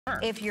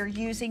if you're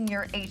using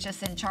your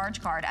HSN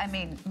charge card. I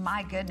mean,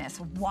 my goodness,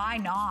 why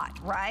not,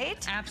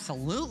 right?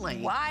 Absolutely.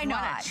 Why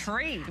not? What a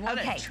treat. What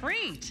a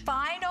treat.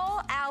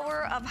 Final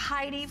hour of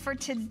Heidi for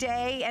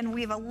today, and we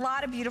have a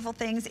lot of beautiful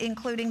things,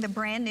 including the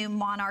brand new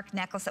Monarch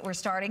necklace that we're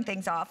starting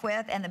things off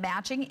with, and the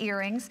matching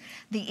earrings.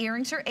 The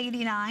earrings are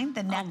 $89.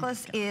 The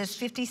necklace is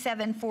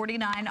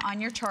 $57.49 on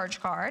your charge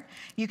card.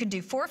 You can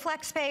do 4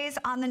 flex pays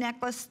on the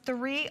necklace,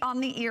 3 on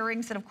the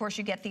earrings, and of course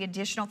you get the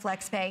additional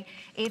flex pay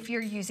if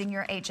you're using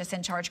your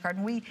HSN charge card.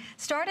 And we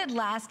started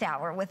last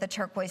hour with a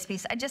turquoise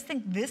piece. I just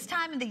think this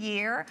time of the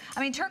year,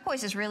 I mean,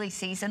 turquoise is really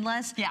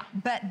seasonless. Yeah.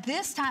 But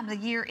this time of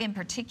the year in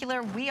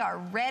particular, we are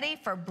ready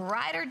for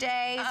brighter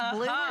days,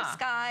 bluer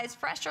skies,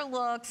 fresher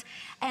looks.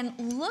 And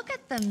look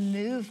at the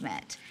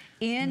movement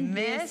in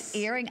this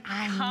earring.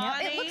 I know,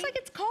 it looks like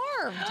it's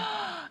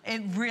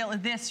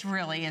carved. This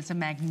really is a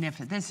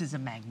magnificent, this is a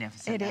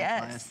magnificent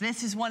necklace.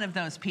 This is one of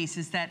those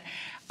pieces that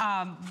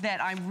that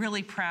I'm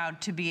really proud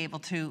to be able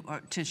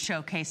to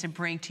showcase and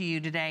bring to you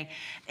today.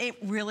 It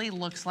really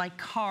looks like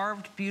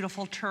carved,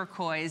 beautiful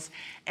turquoise,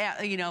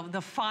 you know,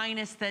 the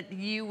finest that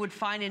you would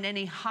find in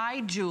any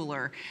high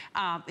jeweler.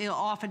 You know,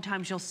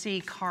 oftentimes you'll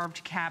see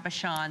carved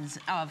cabochons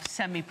of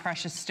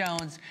semi-precious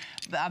stones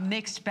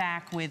mixed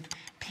back with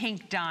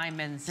pink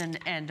diamonds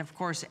and of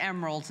course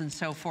emeralds and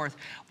so forth.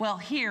 Well,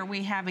 here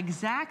we have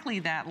exactly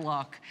that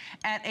look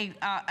at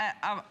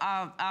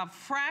a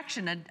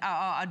fraction,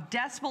 a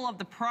decimal of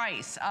the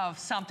price of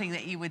something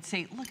that you would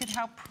see. Look at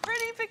how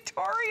pretty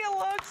Victoria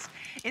looks.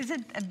 Is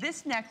it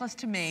this necklace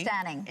to me?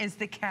 Stunning. Is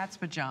the cat's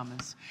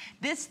pajamas.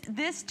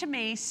 This to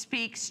me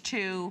speaks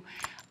to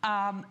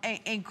an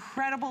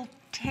incredible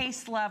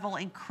taste level,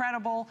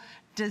 incredible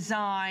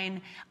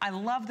design. I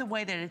love the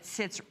way that it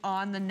sits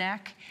on the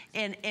neck,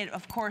 and it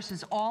of course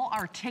is all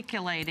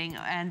articulating,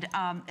 and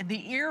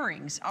the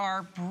earrings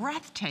are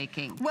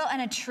breathtaking. Well,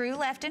 and a true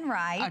left and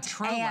right. A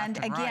true left and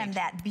right. And again,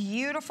 that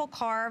beautiful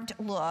carved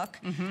look,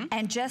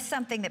 and just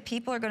something that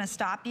people are going to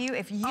stop you.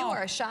 If you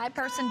are a shy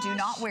person, do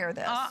not wear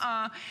this.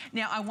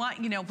 Now I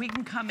want, you know, we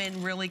can come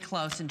in really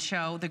close and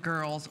show the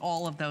girls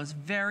all of those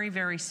very,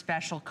 very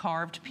special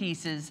carved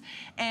pieces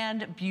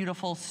and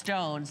beautiful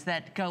stones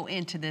that go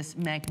into this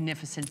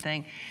magnificent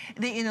thing.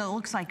 You know, it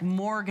looks like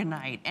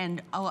morganite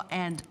and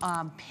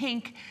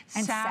pink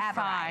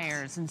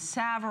sapphires and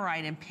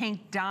savarite and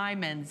pink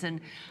diamonds, and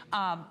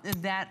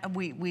that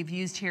we've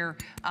used here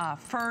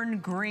fern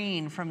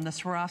green from the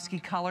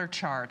Swarovski color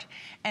chart.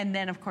 And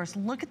then of course,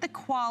 look at the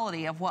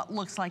quality of what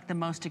looks like the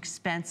most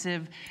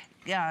expensive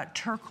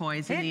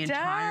turquoise in the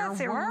entire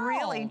world. It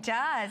really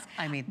does.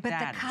 I mean, but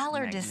the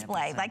color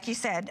display, like you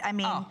said, I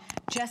mean,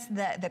 just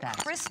the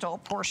crystal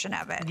portion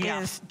of it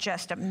is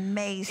just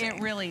amazing.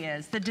 It really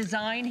is. The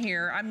design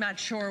here, I'm not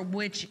sure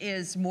which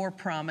is more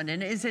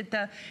prominent. Is it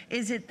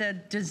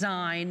the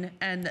design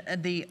and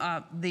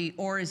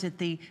or is it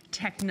the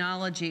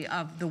technology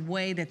of the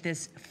way that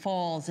this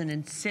falls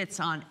and sits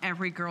on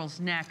every girl's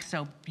neck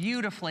so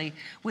beautifully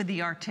with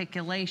the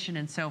articulation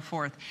and so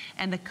forth,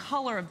 and the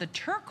color of the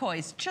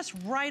turquoise just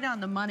right on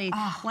the money,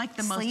 like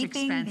the most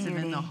expensive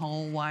in the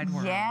whole wide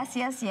world. Yes,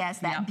 yes, yes.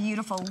 That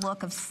beautiful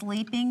look of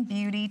Sleeping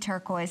Beauty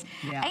turquoise.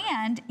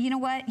 And you know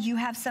what? You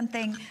have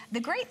something, the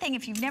great thing,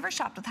 if you've never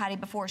shopped with Heidi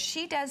before,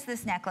 she does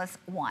this necklace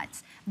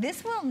once.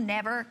 This will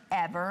never,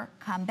 ever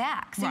come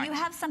back. So you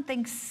have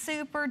something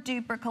super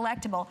duper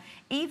collectible,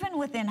 even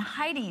within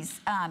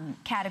Heidi's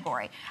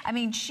category. I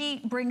mean,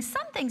 she brings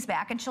some things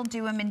back and she'll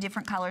do them in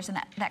different colors and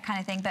that kind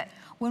of thing. But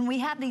when we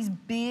have these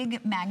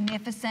big,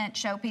 magnificent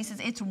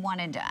showpieces, it's one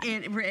and done.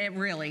 It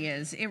really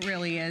is. It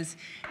really is.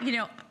 You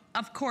know,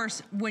 of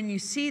course, when you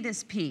see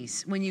this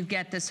piece, when you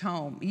get this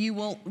home, you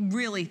will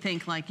really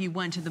think like you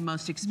went to the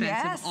most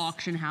expensive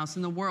auction house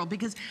in the world,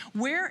 because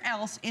where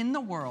else in the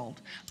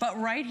world but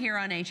right here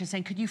on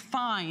HSN could you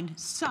find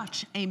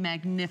such a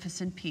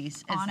magnificent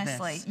piece as this?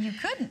 Honestly, you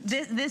couldn't.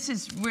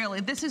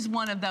 This is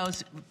one of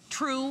those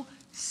true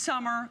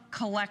summer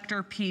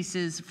collector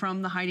pieces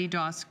from the Heidi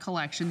Daus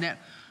collection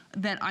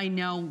that I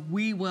know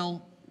we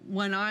will,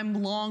 when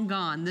I'm long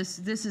gone, this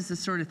is the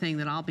sort of thing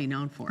that I'll be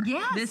known for.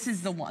 Yes. This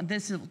is the one.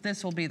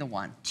 This will be the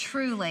one.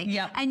 Truly.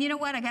 Yep. And you know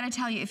what? I got to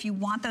tell you, if you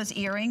want those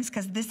earrings,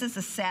 because this is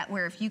a set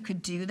where if you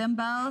could do them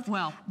both,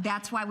 well,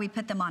 that's why we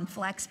put them on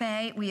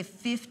FlexPay. We have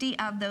 50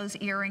 of those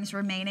earrings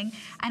remaining.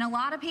 And a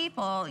lot of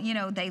people, you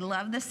know, they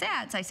love the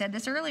sets. I said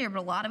this earlier, but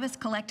a lot of us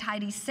collect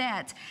Heidi's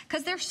sets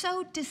because they're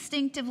so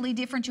distinctively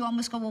different. You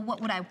almost go, well, what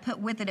would I put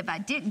with it if I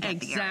didn't get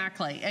the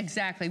earring?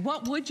 Exactly.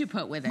 What would you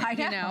put with it? I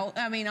know. You know,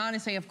 I mean,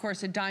 honestly, of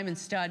course, a diamond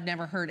stud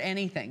never hurt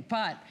anything,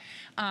 but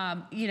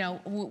you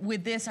know,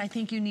 with this, I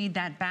think you need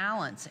that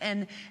balance.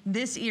 And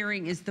this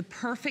earring is the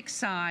perfect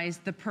size,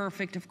 the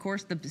perfect, of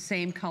course, the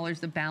same colors,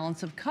 the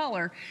balance of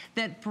color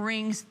that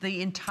brings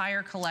the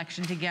entire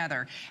collection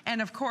together.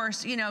 And of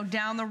course, you know,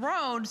 down the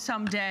road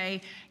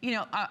someday, you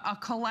know, a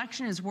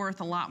collection is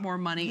worth a lot more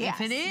money if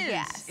it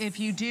is, if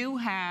you do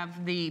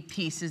have the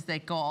pieces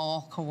that go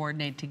all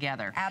coordinate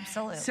together.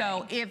 Absolutely.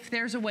 So if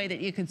there's a way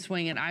that you can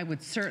swing it, I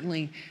would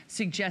certainly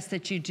suggest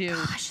that you do.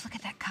 Gosh, look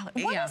at that color.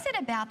 What is it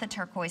about the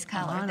turquoise color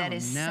color that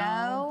is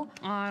so...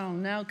 I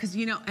don't know, because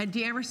you know, do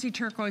you ever see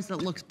turquoise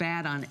that looks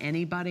bad on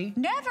anybody?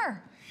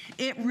 Never.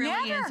 It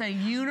really is a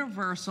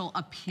universal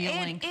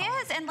appealing color.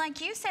 It is, and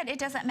like you said, it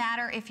doesn't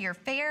matter if you're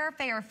fair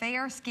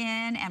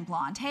skin and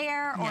blonde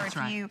hair, or if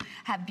you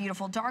have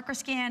beautiful darker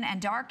skin and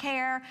dark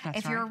hair.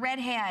 If you're a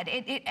redhead,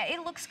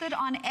 it looks good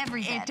on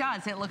everything. It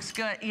does. It looks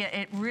good.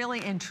 It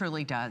really and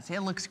truly does.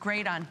 It looks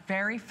great on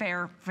very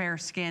fair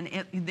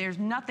skin. There's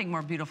nothing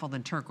more beautiful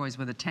than turquoise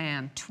with a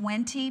tan.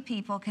 20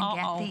 people can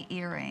get the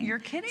earring. You're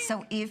kidding?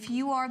 So if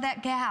you are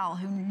that gal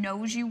who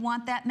knows you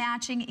want that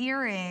matching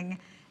earring,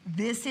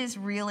 this is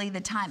really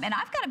the time. And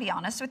I've got to be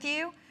honest with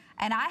you,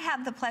 and I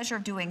have the pleasure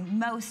of doing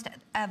most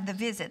of the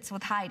visits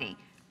with Heidi.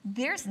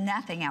 There's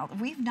nothing else.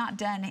 We've not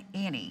done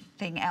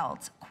anything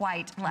else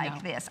quite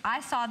like this. I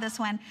saw this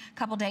one a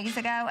couple days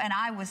ago, and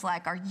I was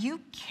like, are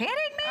you kidding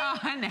me? Oh,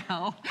 I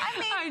know.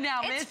 I mean,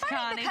 it's funny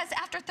Connie, because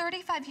after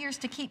 35 years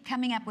to keep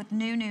coming up with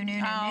new, I know.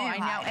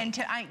 Heidi.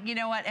 And you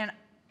know what? And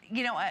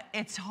you know,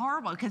 it's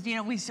horrible because, you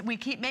know, we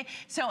keep making,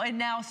 and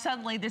now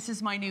suddenly this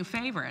is my new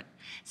favorite.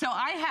 So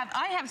I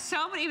have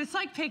so many, it's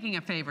like picking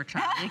a favorite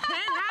child. It can't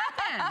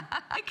happen.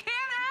 It can't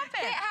happen.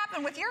 It can't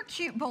happen with your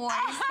cute boys.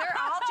 They're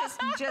all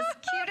just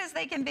cute as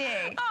they can be.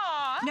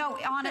 Aww, no,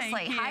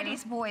 honestly,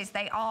 Heidi's boys,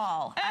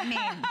 I mean,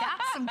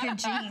 that's some good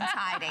genes,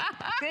 Heidi.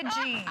 Good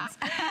genes.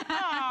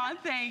 Oh,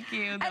 thank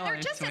you. And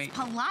they're just as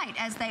polite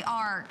as they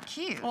are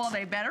cute. Well,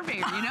 they better be. You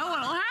know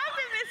what'll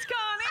happen, Miss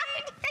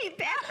Connie? They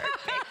better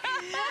be.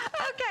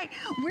 Okay,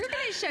 we're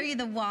going to show you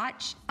the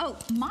watch. Oh,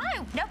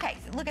 okay,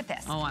 look at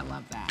this. Oh, I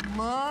love that.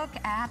 Look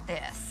at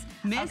this.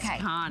 Miss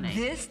Connie.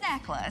 This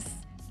necklace,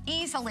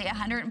 easily a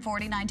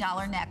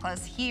 $149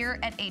 necklace here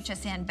at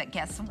HSN, but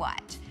guess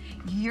what?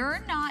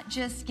 You're not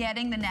just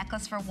getting the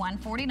necklace for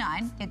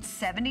 $149. It's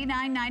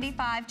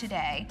 $79.95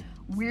 today.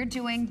 We're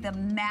doing the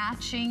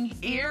matching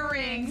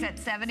earrings at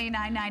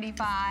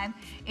 $79.95.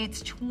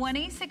 It's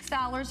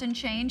 $26 and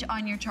change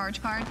on your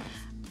charge card.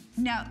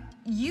 Now,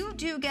 you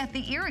do get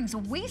the earrings.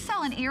 We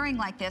sell an earring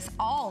like this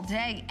all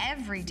day,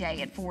 every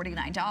day at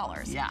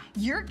 $49. Yeah.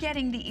 You're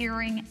getting the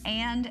earring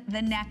and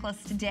the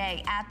necklace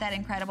today at that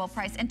incredible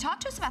price. And talk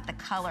to us about the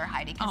color,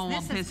 Heidi. Oh,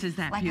 well, this is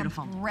that like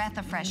beautiful. A breath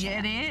of fresh air.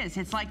 It is.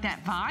 It's like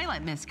that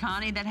violet, Miss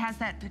Connie, that has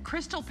that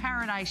crystal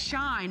paradise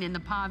shine in the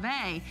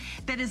pave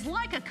that is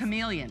like a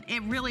chameleon.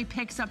 It really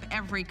picks up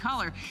every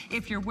color.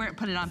 If you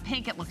put it on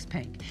pink, it looks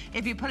pink.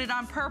 If you put it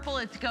on purple,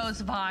 it goes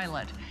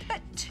violet.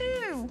 But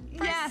two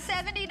for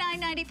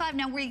 $79.95.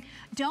 Now, we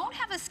don't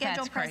have a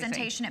scheduled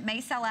presentation. It may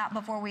sell out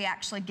before we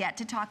actually get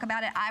to talk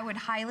about it. I would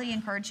highly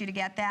encourage you to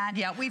get that.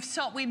 Yeah,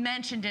 we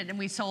mentioned it and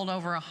we sold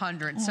over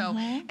 100. So,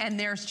 and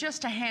there's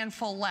just a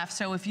handful left.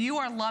 So if you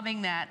are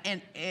loving that,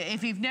 and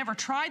if you've never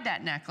tried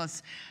that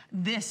necklace,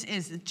 this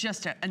is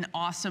just an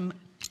awesome,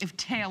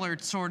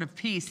 tailored sort of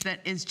piece that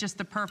is just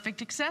the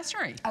perfect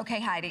accessory. Okay,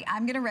 Heidi,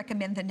 I'm going to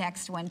recommend the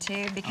next one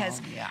too,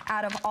 because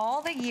out of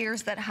all the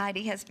years that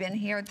Heidi has been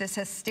here, this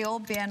has still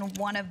been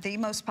one of the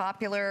most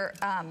popular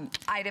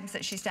items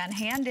that she's done,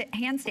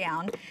 hands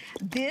down.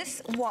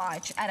 This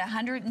watch at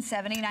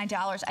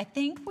 $179, I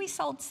think we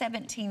sold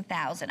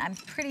 $17,000. I'm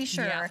pretty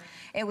sure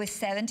it was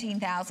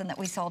 $17,000 that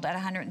we sold at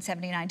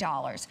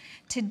 $179.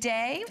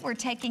 Today, we're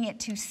taking it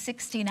to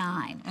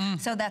 $69.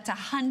 So that's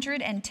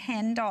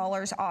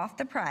 $110 off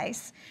the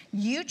price.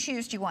 You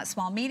choose, do you want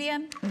small,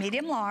 medium,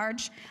 medium,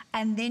 large,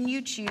 and then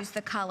you choose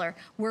the color.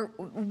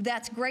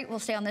 That's great, we'll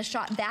stay on this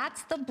shot.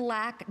 That's the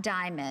black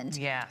diamond.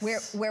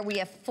 Yes. Where we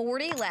have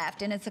 40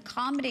 left, and it's a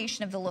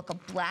combination of the look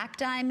of black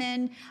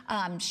diamond,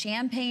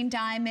 champagne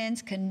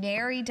diamonds,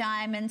 canary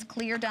diamonds,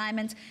 clear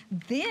diamonds.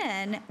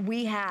 Then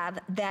we have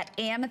that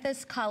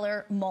amethyst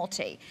color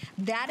multi.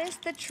 That is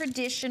the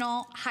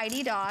traditional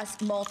Heidi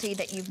Daus multi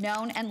that you've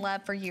known and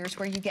loved for years,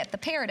 where you get the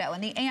peridot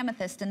and the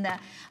amethyst and the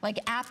like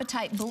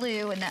apatite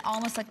blue and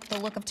almost like the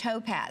look of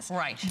topaz.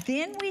 Right.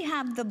 Then we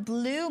have the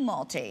blue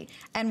multi,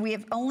 and we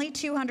have only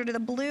 200 of the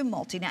blue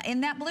multi. Now,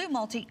 in that blue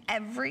multi,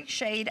 every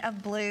shade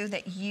of blue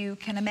that you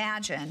can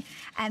imagine.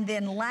 And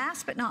then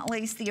last but not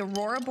least, the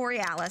Aurora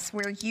Borealis,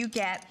 where you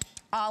get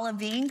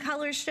olivine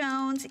color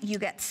stones, you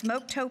get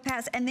smoked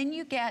topaz, and then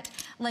you get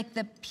like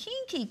the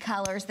pinky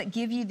colors that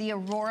give you the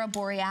Aurora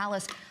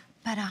Borealis,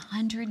 but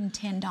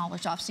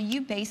 $110 off. So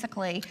you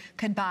basically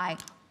could buy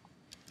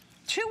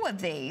 2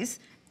 of these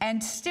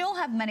and still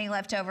have money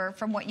left over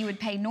from what you would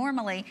pay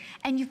normally.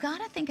 And you've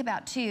got to think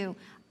about too,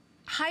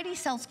 Heidi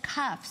sells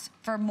cuffs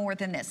for more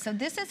than this. So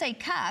this is a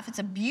cuff. It's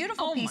a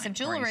beautiful piece of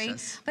jewelry,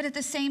 but at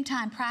the same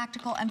time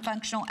practical and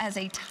functional as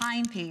a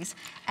timepiece.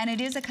 And it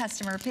is a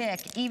customer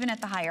pick, even at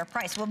the higher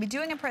price. We'll be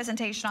doing a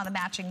presentation on the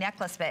matching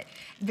necklace, but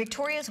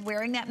Victoria's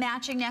wearing that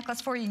matching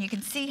necklace for you, and you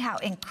can see how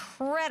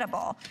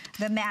incredible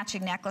the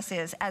matching necklace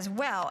is as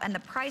well. And the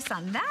price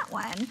on that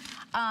one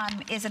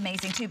is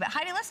amazing too. But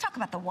Heidi, let's talk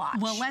about the watch.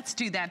 Well, let's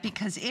do that,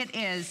 because it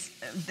is,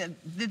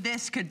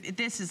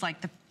 this is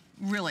like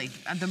really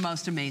the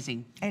most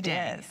amazing day. It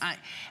is.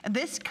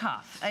 This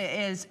cuff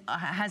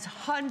has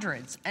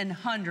hundreds and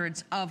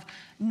hundreds of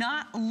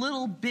not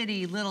little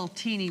bitty, little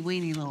teeny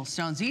weeny little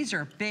stones. These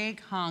are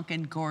big,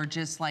 honkin'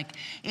 gorgeous. Like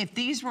if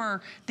these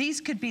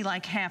could be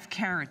like half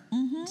carat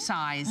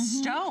size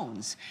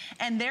stones.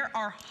 And there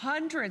are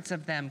hundreds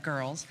of them,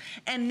 girls.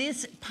 And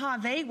this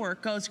pave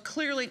work goes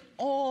clearly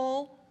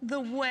all the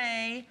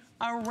way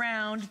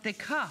around the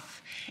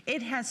cuff.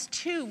 It has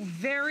two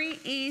very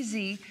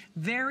easy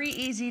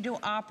to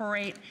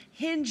operate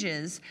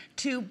hinges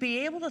to be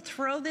able to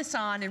throw this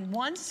on in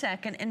 1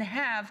 second and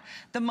have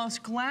the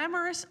most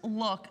glamorous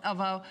look of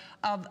a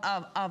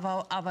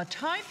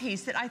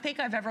timepiece that I think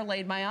I've ever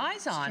laid my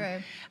eyes on. True.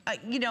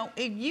 You know,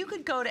 if you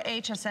could go to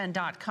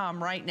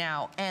hsn.com right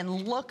now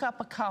and look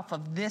up a cuff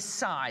of this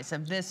size,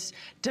 of this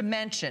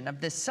dimension, of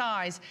this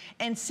size,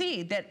 and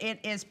see that it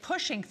is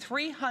pushing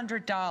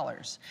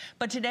 $300.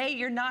 But today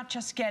you're not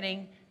just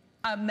getting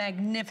a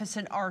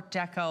magnificent Art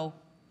Deco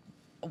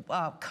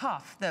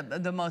cuff,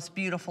 the most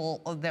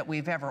beautiful that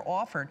we've ever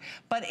offered,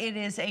 but it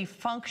is a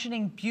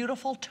functioning,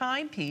 beautiful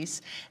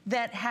timepiece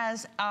that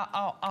has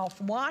a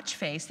watch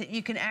face that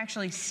you can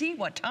actually see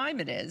what time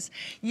it is.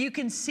 You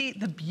can see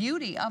the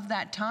beauty of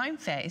that time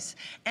face,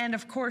 and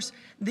of course,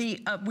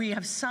 we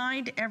have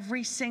signed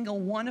every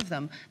single one of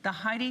them. The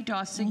Heidi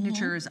Daus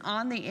signature is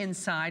on the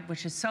inside,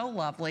 which is so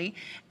lovely,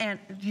 and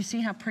you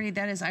see how pretty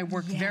that is? I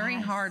worked very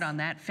hard on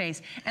that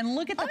face, and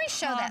look at the Let me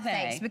show that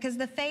face, because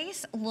the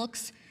face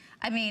looks,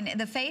 I mean,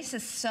 the face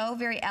is so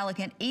very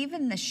elegant.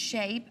 Even the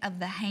shape of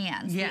the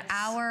hands, the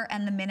hour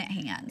and the minute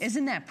hands.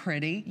 Isn't that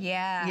pretty?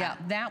 Yeah. Yeah,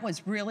 that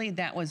was really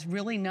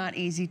not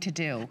easy to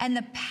do. And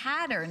the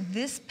pattern,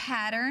 this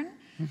pattern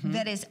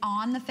that is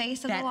on the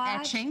face of the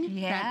watch.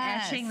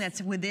 That etching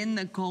that's within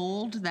the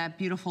gold, that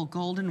beautiful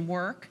golden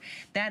work,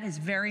 that is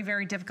very,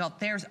 very difficult.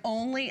 There's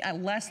only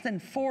less than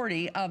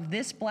 40 of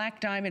this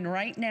black diamond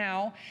right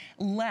now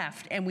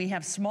left, and we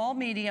have small,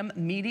 medium,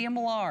 medium,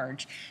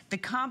 large. The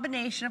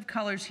combination of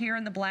colors here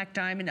in the black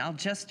diamond, I'll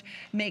just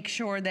make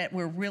sure that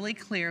we're really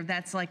clear,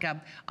 that's like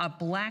a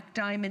black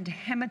diamond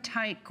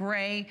hematite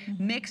gray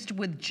mixed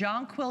with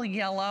jonquil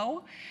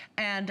yellow,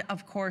 and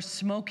of course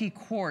smoky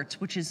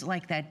quartz, which is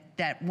like that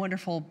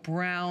wonderful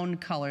brown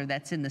color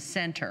that's in the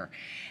center,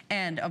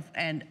 and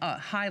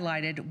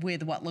highlighted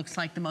with what looks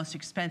like the most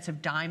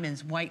expensive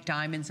diamonds, white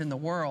diamonds in the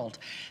world.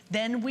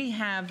 Then we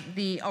have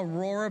the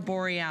Aurora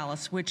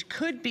Borealis, which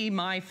could be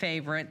my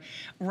favorite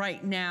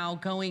right now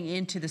going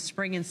into the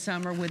spring and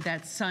summer with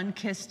that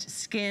sun-kissed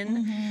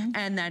skin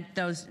and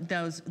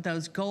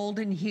those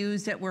golden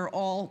hues that we're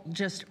all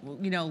just,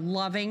 you know,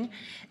 loving.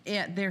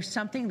 There's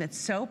something that's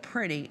so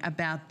pretty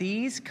about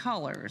these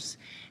colors.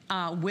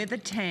 With a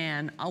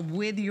tan,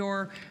 with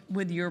your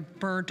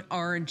burnt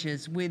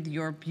oranges, with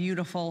your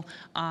beautiful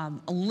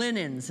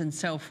linens and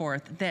so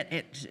forth, that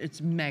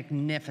it's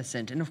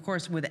magnificent. And of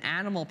course with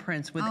animal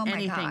prints, with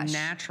anything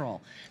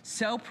natural.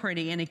 So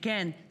pretty, and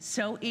again,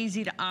 so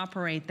easy to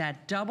operate.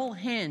 That double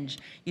hinge,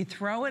 you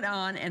throw it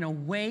on and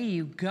away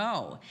you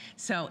go.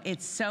 So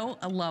it's so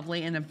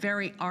lovely, and a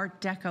very Art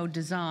Deco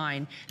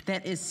design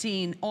that is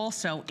seen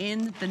also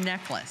in the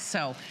necklace.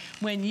 So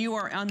when you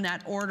are on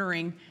that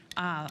ordering,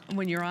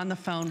 when you're on the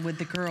phone with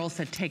the girls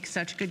that take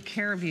such good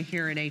care of you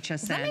here at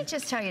HSN. Let me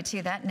just tell you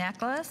too, that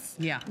necklace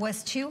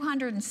was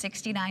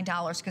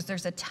 $269 because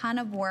there's a ton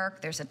of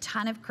work, there's a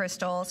ton of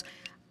crystals.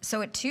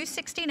 So at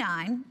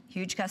 $269,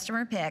 huge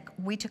customer pick,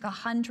 we took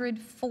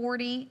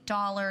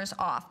 $140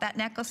 off. That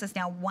necklace is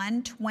now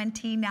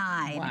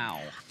 $129.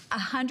 Wow.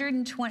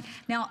 $120.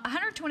 Now,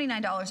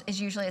 $129 is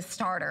usually a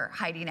starter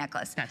Heidi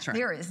necklace. That's right.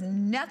 There is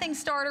nothing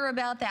starter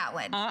about that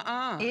one.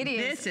 It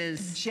is. This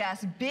is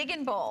just big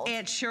and bold.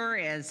 It sure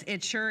is.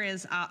 It sure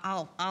is.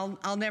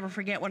 I'll never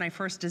forget when I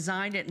first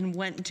designed it and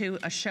went to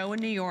a show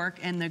in New York,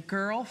 and the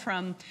girl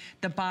from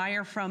the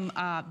buyer from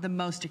the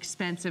most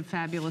expensive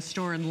fabulous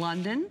store in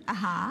London.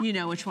 You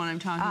know which one I'm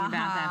talking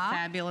about. That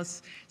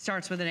fabulous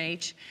starts with an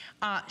H.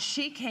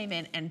 She came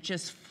in and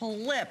just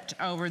flipped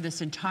over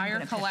this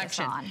entire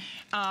collection.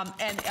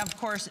 And of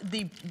course,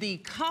 the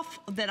cuff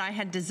that I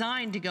had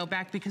designed to go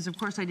back, because of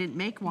course I didn't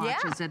make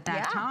watches at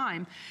that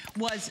time,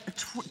 was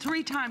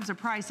 3 times the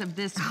price of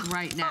this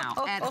right now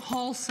at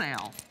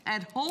wholesale.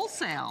 At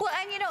wholesale. Well,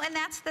 and you know, and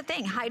that's the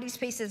thing. Heidi's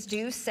pieces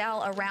do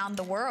sell around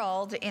the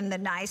world in the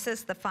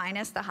nicest, the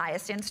finest, the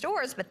highest end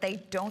stores, but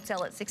they don't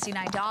sell at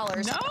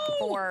 $69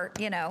 for,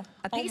 you know,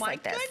 a piece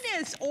like this. Oh my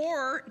goodness!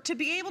 Or to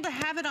be able to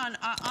have it on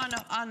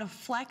a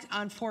flex,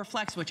 on 4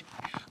 flex, which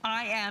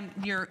I am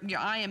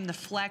the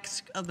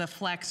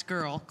flex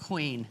girl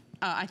queen.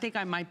 I think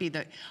I might be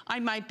the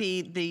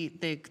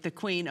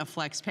queen of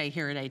flex pay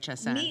here at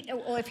HSN.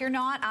 Well, if you're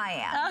not,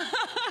 I am.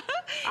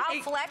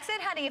 I'll flex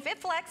it, honey. If it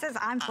flexes,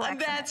 I'm flexing.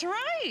 That's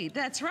right.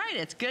 That's right.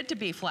 It's good to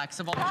be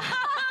flexible. Let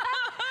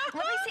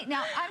me see.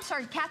 Now, I'm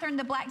sorry, Catherine.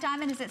 The black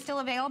diamond, is it still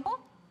available?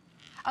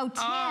 Oh,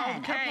 10.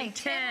 Okay,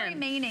 10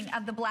 remaining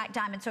of the black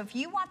diamond. So if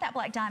you want that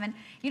black diamond,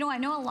 you know, I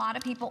know a lot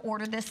of people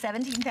ordered this.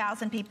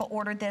 17,000 people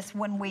ordered this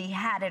when we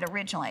had it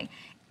originally.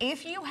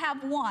 If you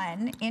have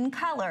one in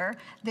color,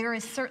 there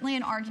is certainly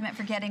an argument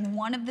for getting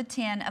one of the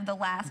 10 of the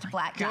last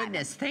black diamond.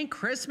 Goodness, think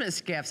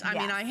Christmas gifts. I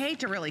mean, I hate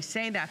to really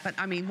say that, but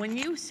I mean, when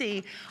you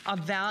see a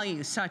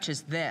value such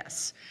as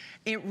this,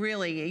 it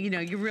really, you know,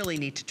 you really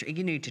need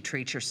to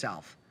treat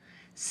yourself.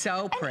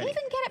 So pretty. And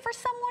even get it for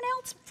someone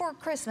else for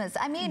Christmas.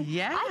 I mean,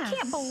 I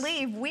can't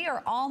believe we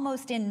are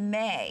almost in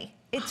May.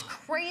 It's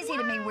crazy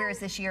to me, where's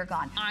this year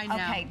gone? I know.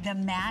 Okay, the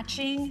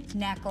matching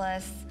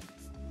necklace,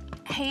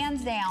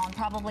 hands down,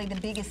 probably the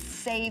biggest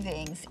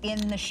savings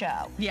in the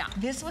show. Yeah.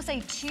 This was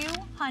a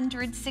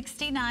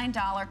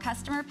 $269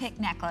 customer pick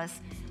necklace.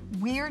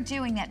 We're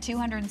doing that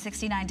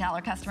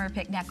 $269 customer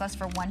pick necklace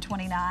for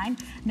 $129.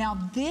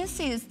 Now, this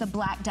is the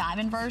black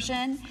diamond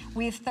version.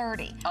 We have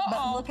 30.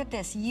 But look at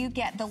this. You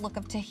get the look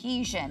of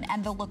Tahitian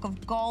and the look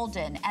of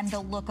golden and the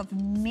look of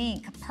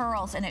mink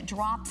pearls, and it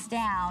drops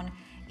down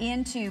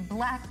into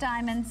black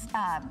diamonds,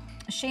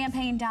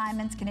 champagne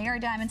diamonds, canary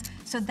diamonds.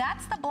 So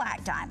that's the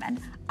black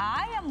diamond.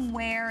 I am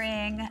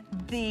wearing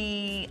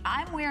the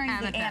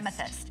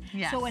amethyst.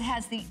 Yes. So it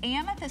has the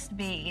amethyst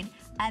bead,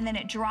 and then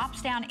it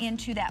drops down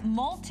into that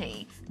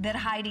multi that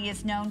Heidi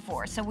is known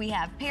for. So we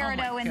have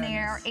peridot in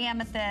there,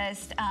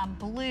 amethyst,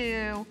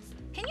 blue.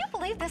 Can you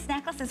believe this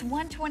necklace is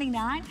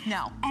 $129?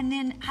 No. And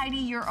then, Heidi,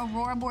 your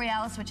Aurora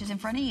Borealis, which is in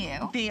front of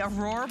you. The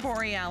Aurora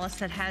Borealis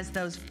that has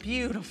those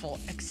beautiful,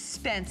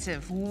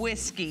 expensive,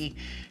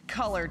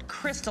 whiskey-colored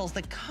crystals,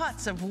 the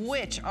cuts of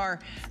which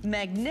are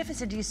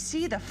magnificent. Do you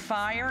see the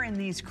fire in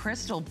these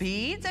crystal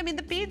beads? I mean,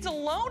 the beads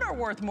alone are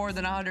worth more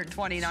than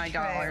 $129.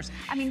 True.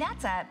 I mean,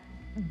 that's a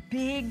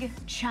big,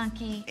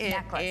 chunky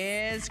necklace. It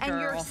is, girl.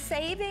 And you're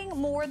saving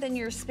more than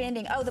you're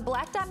spending. Oh, the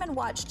black diamond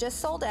watch just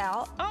sold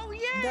out. Oh,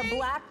 yay. The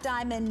black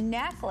diamond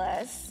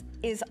necklace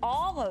is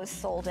almost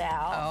sold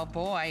out. Oh,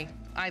 boy.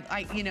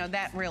 You know,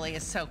 that really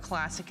is so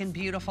classic and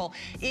beautiful.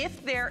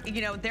 If there,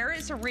 you know, there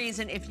is a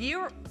reason, if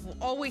you're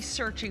always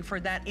searching for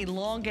that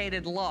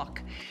elongated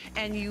look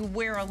and you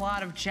wear a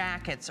lot of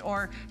jackets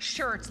or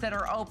shirts that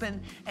are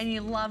open and you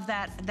love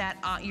that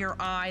your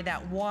eye,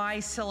 that Y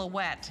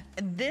silhouette,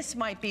 this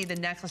might be the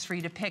necklace for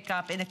you to pick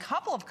up in a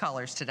couple of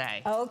colors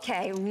today.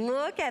 Okay,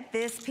 look at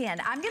this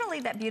pin. I'm gonna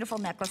leave that beautiful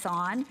necklace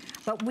on,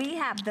 but we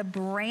have the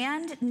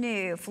brand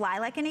new Fly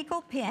Like an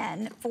Eagle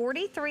pin,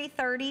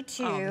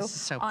 4332 this is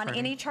so on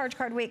pretty. Any charge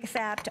card we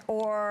accept,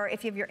 or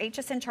if you have your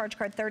HSN charge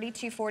card,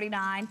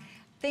 $32.49.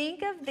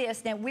 Think of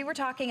this. Now, we were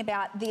talking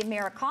about the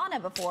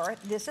Americana before.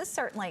 This is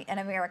certainly an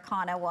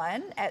Americana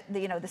one,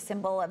 you know, the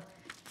symbol of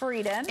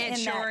freedom It in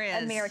sure that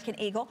is. American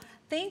eagle.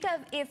 Think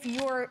of if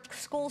your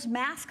school's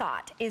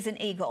mascot is an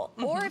eagle,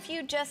 or if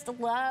you just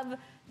love,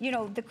 you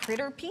know, the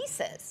critter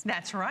pieces.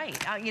 That's right.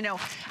 You know,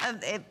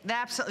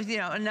 absolutely. You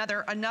know,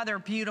 another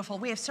beautiful.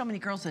 We have so many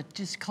girls that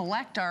just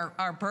collect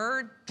our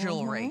bird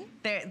jewelry.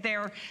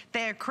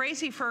 They're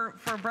crazy for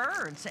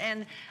birds,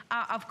 and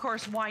of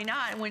course, why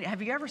not?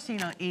 Have you ever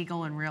seen an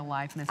eagle in real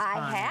life, Miss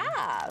Connie? I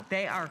have.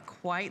 They are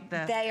quite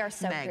the. They are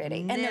so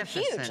pretty, and they're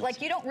huge.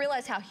 Like, you don't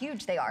realize how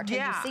huge they are till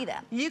you see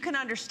them. You can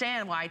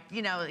understand why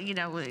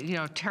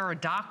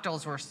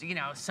pterodactyls were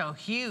so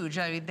huge.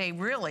 I mean, they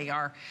really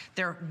are.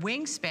 Their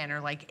wingspan are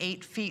like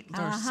 8 feet.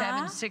 They're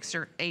 7, 6,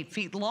 or 8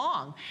 feet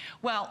long.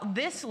 Well,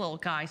 this little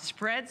guy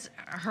spreads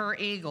her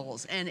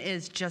eagles and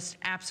is just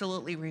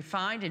absolutely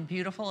refined and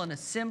beautiful and a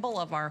symbol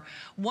of our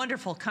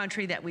wonderful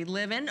country that we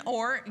live in,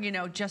 or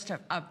just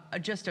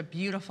a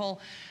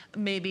beautiful,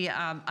 maybe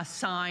a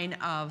sign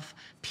of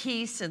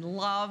peace and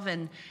love,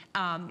 and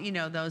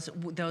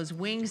those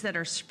wings that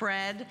are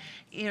spread,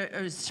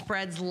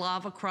 spreads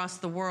love across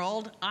the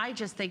world. I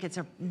just think it's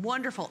a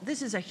wonderful.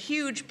 This is a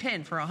huge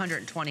pin for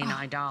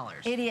 $129.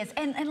 It is,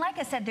 and like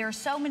I said, there are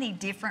so many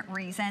different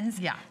reasons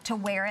to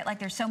wear it. Like,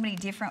 there's so many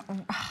different.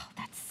 Oh,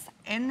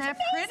 isn't that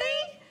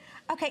pretty?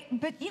 Okay,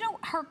 but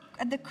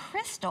the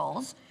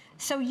crystals.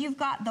 So you've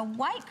got the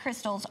white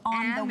crystals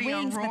on the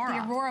wings, but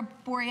the Aurora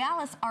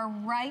Borealis are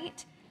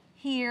right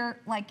here,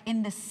 like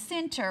in the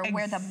center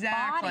where the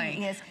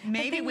body is.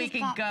 Maybe we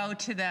can go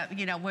to the,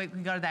 we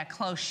can go to that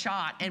close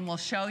shot and we'll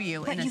show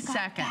you in a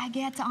second. But you've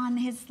got baguettes on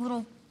his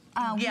little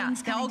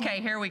wings coming okay,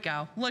 in. Here we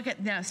go. Look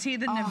at, now, see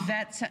the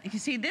Navette, you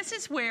see, this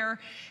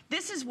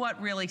is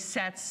what really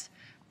sets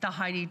the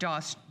Heidi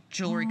Daus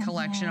jewelry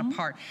collection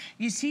apart.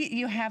 You see,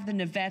 you have the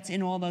Navettes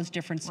in all those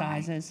different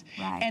sizes.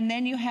 Right. And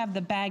then you have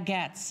the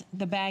baguettes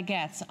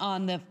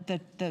on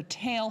the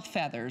tail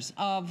feathers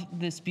of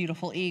this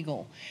beautiful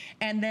eagle.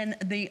 And then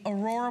the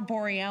Aurora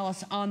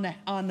Borealis on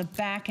the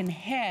back and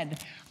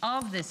head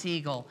of this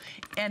eagle.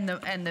 And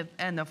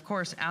of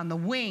course on the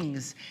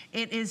wings.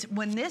 It is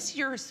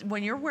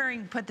when you're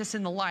put this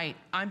in the light,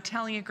 I'm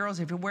telling you girls,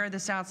 if you wear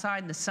this outside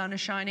and the sun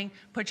is shining,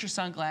 put your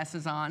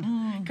sunglasses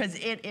on, because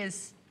it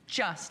is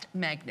just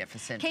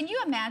magnificent. Can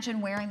you imagine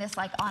wearing this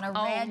like on a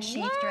red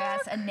sheath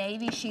dress, a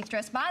navy sheath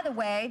dress? By the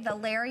way, the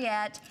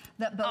lariat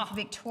that both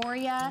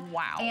Victoria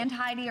and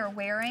Heidi are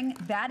wearing,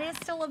 that is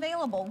still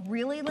available.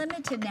 Really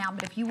limited now,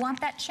 but if you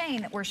want that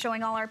chain that we're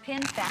showing all our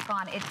pins back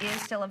on, it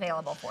is still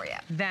available for you.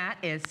 That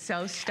is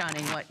so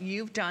stunning what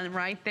you've done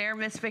right there,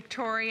 Miss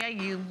Victoria.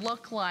 You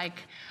look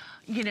like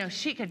you know,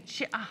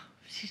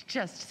 she's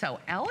just so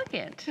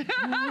elegant. Okay,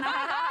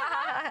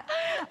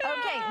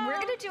 we're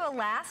going to do a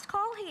last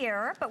call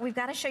here, but we've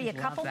got to show you a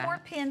couple more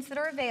pins that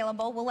are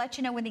available. We'll let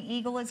you know when the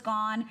eagle is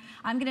gone.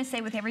 I'm going to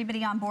say with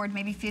everybody on board,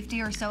 maybe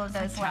 50 or so of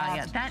those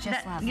left.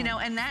 You know,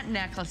 and that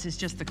necklace is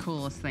just the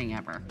coolest thing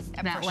ever.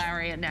 That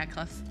lariat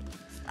necklace.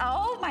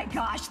 Oh my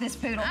gosh, this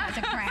poodle has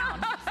a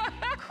crown.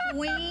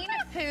 Queen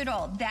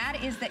poodle. That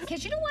is the,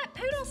 because you know what?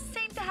 Poodles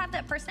seem to have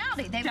that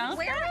personality. They would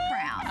wear a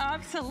crown.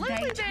 Absolutely,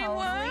 they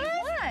totally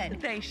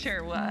would. They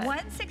sure would.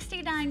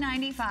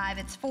 $169.95.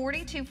 It's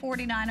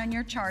 $42.49 on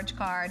your charge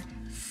card.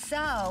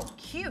 So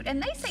cute.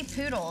 And they say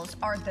poodles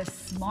are the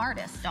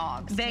smartest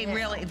dogs. They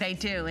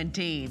do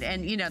indeed.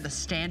 And you know, the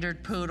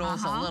standard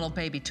poodles, the little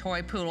baby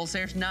toy poodles,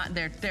 they're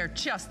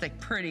just the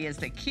prettiest,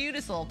 the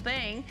cutest little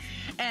thing.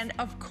 And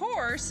of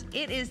course,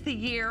 it is the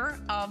year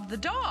of the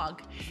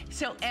dog.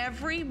 So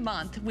every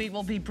month we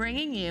will be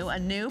bringing you a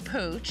new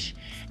pooch.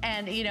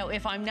 And you know,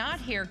 if I'm not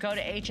here, go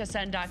to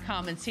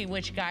hsn.com and see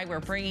which guy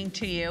we're bringing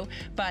to you.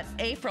 But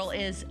April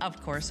is,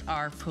 of course,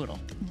 our poodle.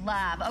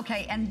 Love.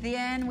 Okay, and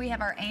then we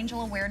have our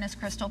Angel Awareness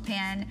Crystal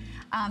Pin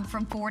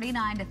from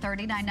 $49 to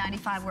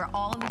 $39.95, where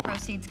all of the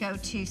proceeds go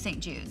to St.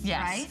 Jude's,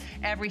 right?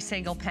 Every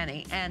single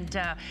penny. And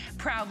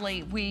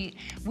proudly, we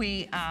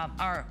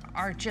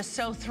are just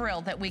so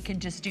thrilled that we can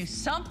just do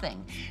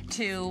something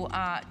to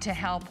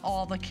help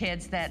all the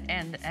kids that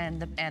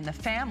and the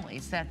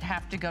families that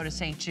have to go to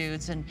St.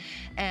 Jude's, and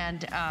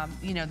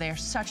you know, they're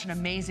such an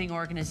amazing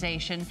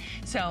organization.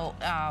 So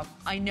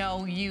I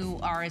know you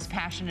are as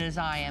passionate as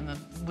I am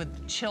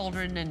with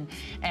children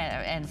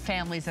and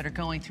families that are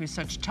going through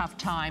such tough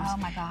times. Oh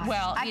my gosh.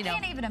 Well, I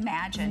can't even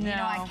imagine. You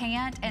know, I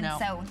can't. And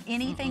so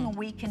anything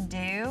we can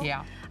do,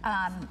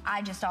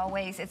 I just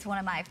always, it's one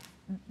of my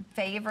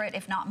favorite,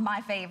 if not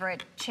my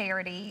favorite,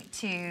 charity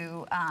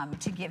to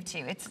give to.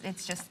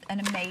 It's just an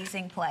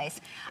amazing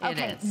place.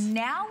 Okay,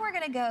 now we're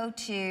going to go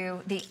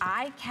to the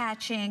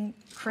eye-catching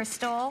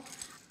crystal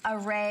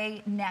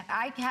array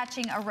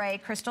eye-catching array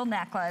crystal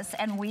necklace,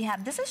 and we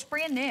have, this is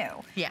brand new.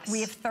 Yes.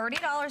 We have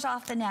 $30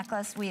 off the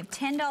necklace. We have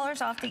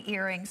 $10 off the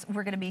earrings.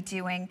 We're going to be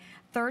doing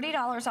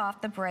 $30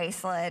 off the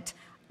bracelet.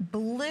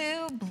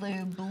 Blue,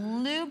 blue,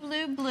 blue,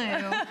 blue,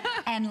 blue.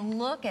 And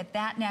look at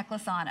that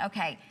necklace on.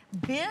 Okay,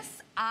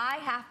 this, I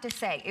have to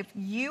say, if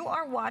you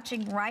are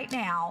watching right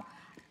now,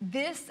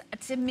 this,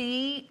 to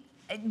me,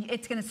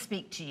 it's going to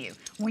speak to you.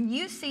 When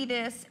you see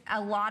this, a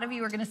lot of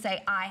you are going to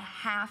say, I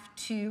have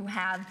to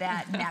have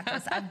that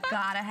necklace. I've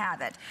got to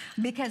have it.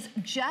 Because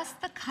just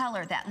the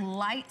color, that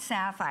light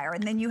sapphire,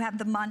 and then you have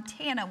the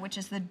Montana, which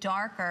is the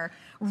darker,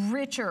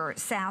 richer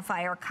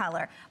sapphire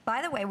color.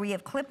 By the way, we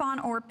have clip-on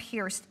or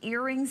pierced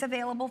earrings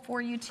available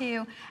for you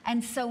too.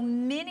 And so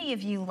many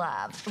of you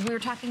love, we were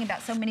talking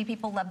about so many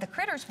people love the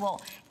critters.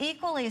 Well,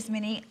 equally as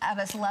many of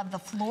us love the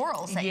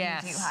florals that you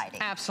do, Heidi.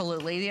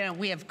 Absolutely. You know,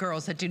 we have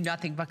girls that do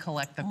nothing but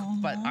collect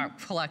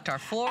collect our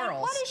florals.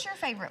 And what is your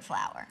favorite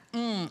flower?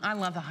 I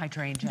love the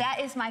hydrangea. That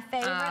is my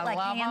favorite, like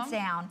hands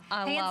down.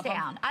 Hands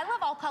down. I love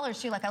all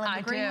colors too. Like I love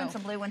the green ones, the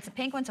blue ones, the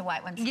pink ones, the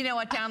white ones. You know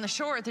what? Down the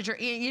shore,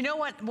 you know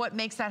what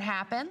makes that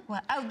happen?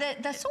 What? Oh,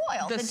 the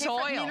soil. The soil.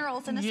 Different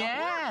minerals in the soil.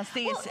 Yes,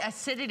 the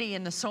acidity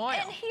in the soil.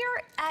 And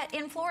here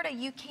in Florida,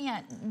 you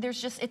can't. There's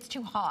just, it's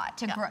too hot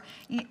to grow.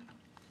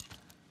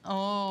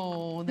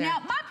 Now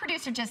my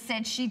producer just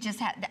said she just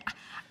had.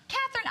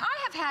 Catherine, I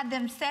have had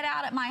them set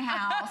out at my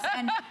house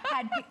and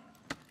had.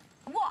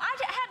 Well, I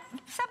had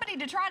somebody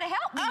to try to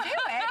help me do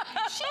it.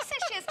 She says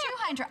she has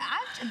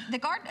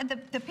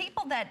 200. The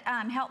people that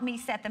helped me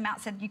set them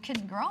out said you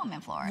couldn't grow them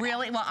in Florida.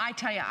 Really? Well, I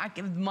tell you,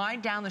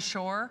 mine down the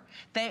shore,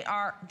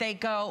 they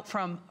go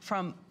from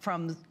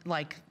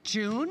like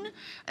June,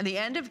 and the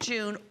end of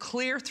June,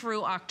 clear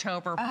through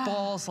October,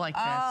 balls like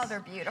this. Oh,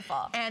 they're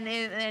beautiful.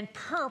 And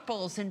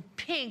purples and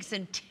pinks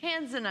and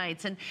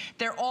tanzanites, and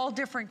they're all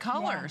different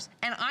colors.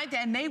 Yeah.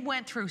 And they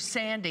went through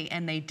Sandy,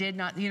 and they did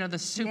not, you know, the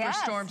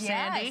superstorm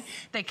Sandy.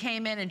 They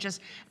came in and just,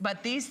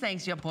 but these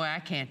things, boy, I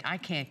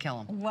can't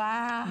kill them.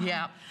 Wow.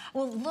 Yeah.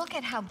 Well, look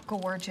at how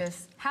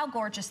gorgeous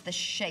the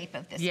shape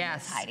of this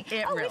is, Heidi.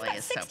 It really we've got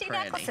is 60 so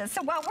pretty. necklaces.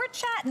 So while we're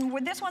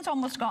chatting, this one's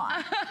almost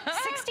gone.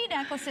 60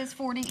 necklaces,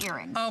 40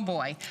 earrings. Oh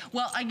boy.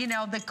 Well, you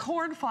know, the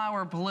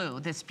cornflower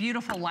blue, this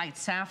beautiful light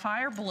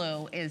sapphire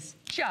blue, is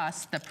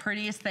just the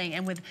prettiest thing.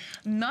 And with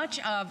much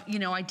of, you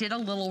know, I did a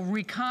little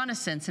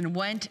reconnaissance and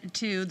went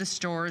to the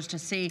stores to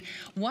see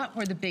what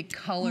were the big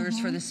colors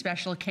for the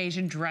special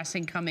occasion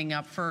dressing coming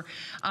up for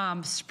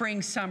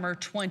spring, summer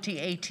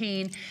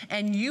 2018.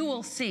 And you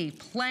will see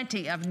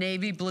plenty of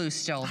navy blue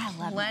still.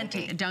 I love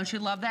navy. Don't you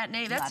love that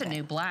navy? That's a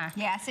new black.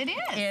 Yes, it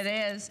is. It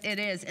is. It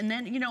is. And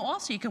then, you know,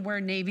 also you can wear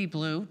navy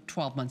blue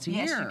 12 months a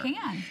year. Yes, you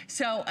can.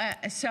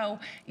 So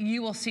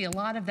you will see a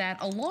lot of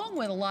that, along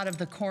with a lot of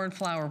the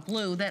cornflower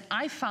blue that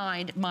I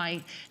find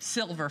my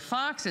silver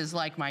foxes,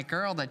 like my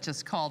girl that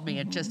just called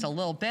me just a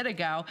little bit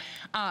ago,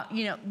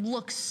 you know,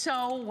 look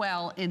so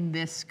well in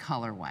this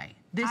colorway.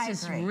 This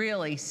is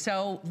really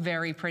so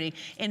very pretty.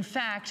 In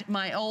fact,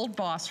 my old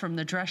boss from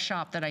the dress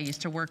shop that I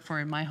used to work for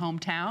in my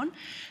hometown,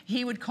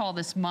 he would call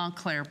this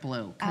Montclair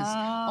blue, because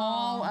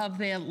all of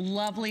the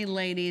lovely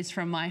ladies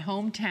from my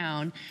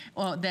hometown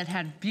that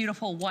had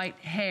beautiful white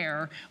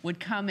hair would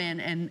come in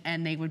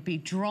and they would be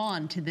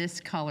drawn to this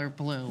color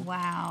blue.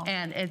 Wow.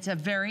 And it's a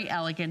very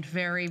elegant,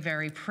 very,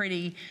 very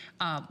pretty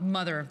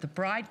mother of the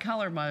bride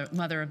color,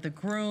 mother of the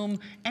groom,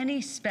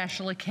 any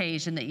special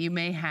occasion that you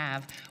may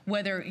have,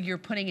 whether you're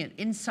putting it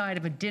inside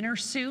of a dinner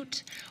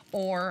suit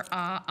or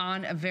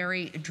on a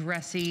very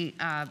dressy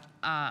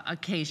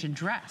occasion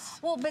dress.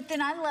 Well, but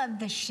then I love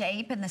the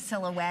shape and the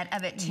silhouette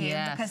of it too,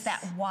 because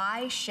that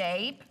Y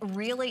shape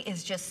really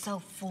is just so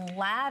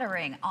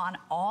flattering on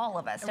all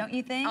of us, don't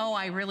you think? Oh,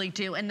 I really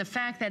do. And the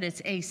fact that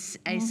it's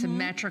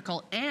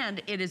asymmetrical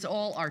and it is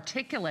all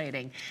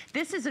articulating.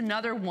 This is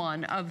another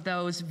one of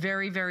those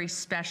very, very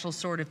special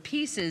sort of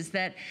pieces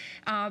that,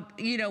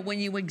 you know, when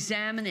you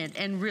examine it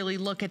and really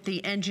look at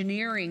the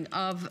engineering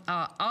of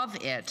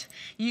it,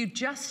 you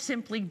just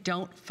simply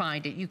don't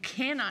find it. You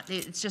cannot,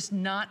 it's just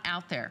not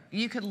out there.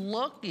 You could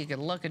look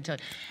until,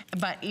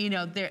 but you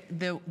know,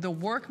 the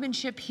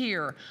workmanship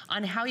here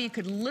on how you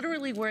could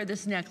literally wear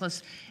this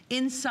necklace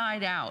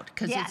inside out,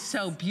 because it's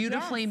so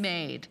beautifully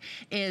made,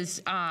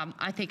 is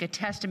I think a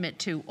testament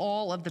to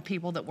all of the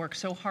people that work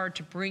so hard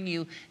to bring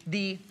you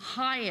the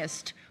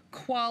highest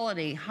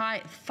quality,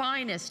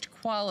 finest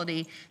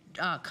quality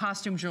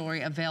costume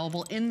jewelry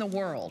available in the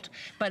world,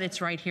 but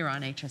it's right here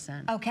on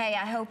HSN. Okay,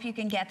 I hope you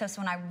can get this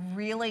one. I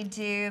really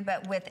do,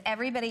 but with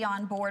everybody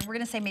on board, we're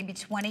gonna say maybe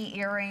 20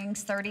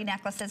 earrings, 30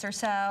 necklaces or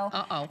so.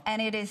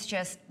 And it is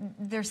just,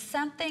 there's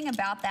something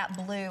about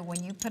that blue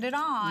when you put it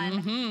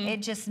on,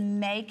 it just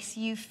makes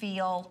you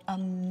feel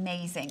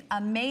amazing.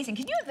 Amazing.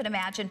 Can you even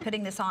imagine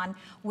putting this on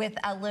with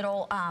a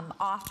little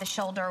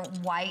off-the-shoulder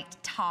white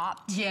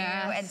top too,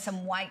 and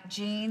some white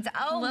jeans?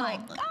 Oh my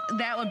God.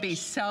 That would be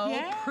so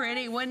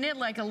pretty. Wouldn't it,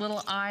 like a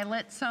little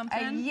eyelet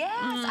something? Yes,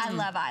 I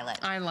love eyelet.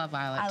 I love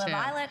eyelet too. I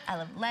love eyelet, I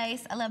love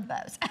lace, I love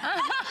bows.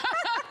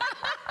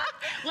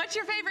 What's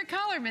your favorite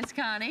color, Miss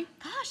Connie?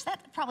 Gosh,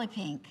 that's probably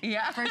pink.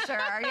 Yeah. For sure,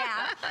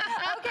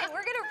 Okay,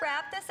 we're gonna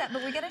wrap this up,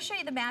 but we gotta show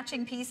you the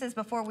matching pieces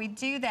before we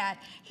do that.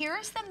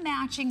 Here's the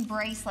matching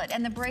bracelet,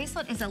 and the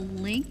bracelet is a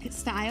link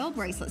style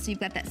bracelet, so you've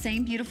got that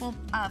same beautiful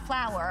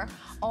flower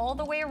all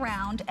the way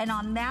around, and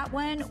on that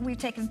one, we've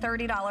taken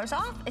 $30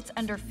 off. It's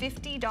under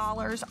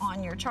 $50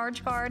 on your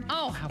charge card.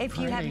 Oh, how pretty. If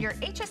you have your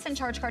HSN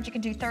charge card, you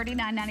can do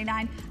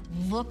 $39.99.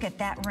 Look at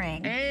that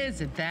ring.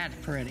 Isn't that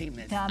pretty,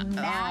 Miss? The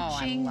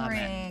matching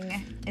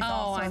ring is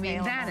also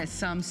available. That is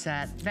some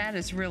set. That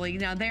is really,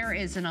 now there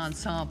is an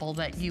ensemble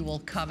that you will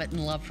covet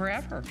and love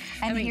forever.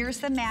 And here's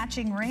the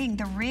matching ring.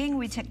 The ring,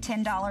 we took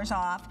 $10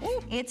 off.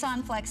 Ooh. It's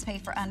on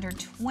FlexPay for under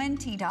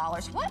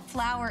 $20. What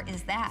flower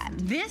is that?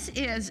 This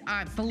is,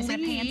 I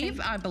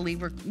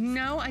believe,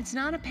 no, it's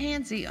not a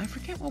pansy. I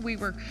forget what we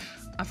were,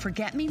 a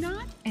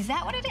forget-me-not? Is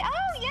that what it is?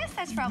 Oh, yes,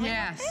 that's probably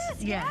what it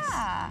is.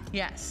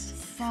 Yes.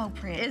 So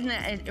pretty. Isn't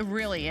it? It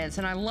really is.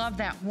 And I love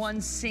that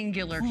one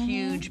singular,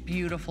 huge,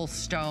 beautiful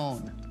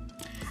stone.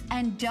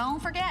 And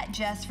don't forget,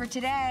 just for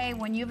today,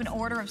 when you have an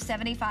order of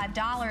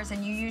 $75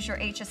 and you use your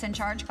HSN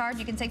charge card,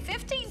 you can save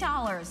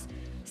 $15.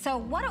 So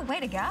what a way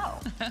to go.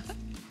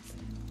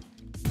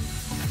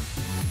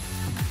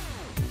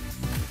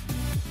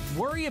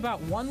 Worry about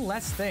one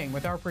less thing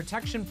with our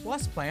Protection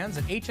Plus plans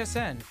at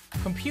HSN.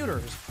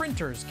 Computers,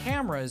 printers,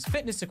 cameras,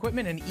 fitness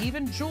equipment, and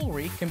even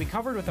jewelry can be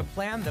covered with a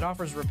plan that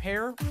offers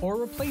repair or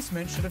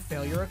replacement should a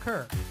failure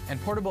occur.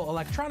 And portable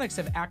electronics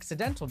have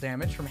accidental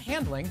damage from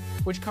handling,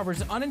 which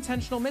covers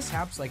unintentional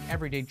mishaps like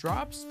everyday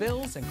drops,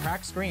 spills, and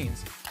cracked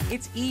screens.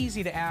 It's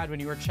easy to add when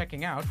you are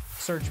checking out.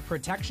 Search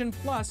Protection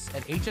Plus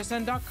at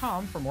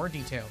hsn.com for more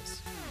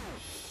details.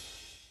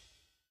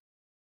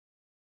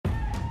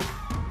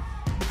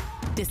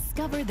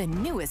 Discover the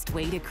newest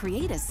way to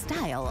create a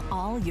style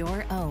all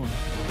your own.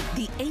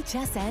 The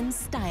HSN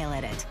Style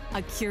Edit,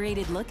 a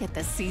curated look at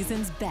the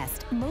season's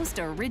best, most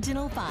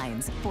original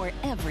finds for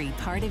every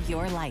part of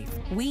your life.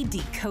 We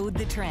decode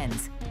the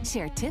trends,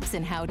 share tips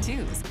and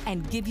how-tos,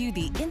 and give you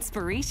the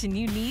inspiration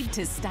you need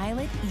to style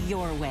it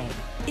your way.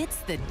 It's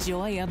the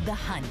joy of the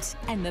hunt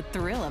and the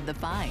thrill of the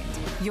find.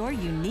 Your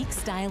unique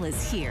style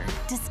is here.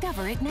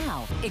 Discover it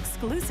now,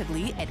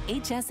 exclusively at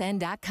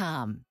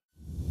hsn.com.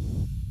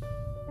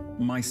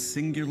 My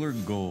singular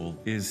goal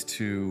is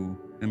to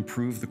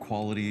improve the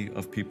quality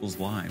of people's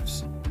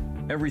lives.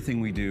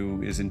 Everything we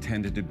do is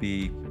intended to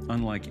be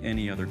unlike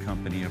any other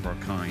company of our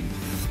kind.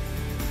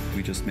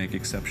 We just make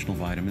exceptional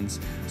vitamins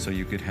so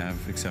you could have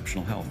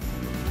exceptional health.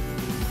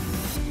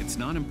 It's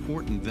not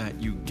important that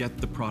you get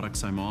the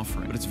products I'm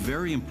offering, but it's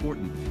very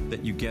important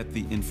that you get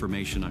the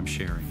information I'm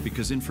sharing,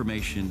 because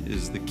information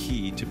is the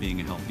key to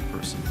being a healthy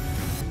person.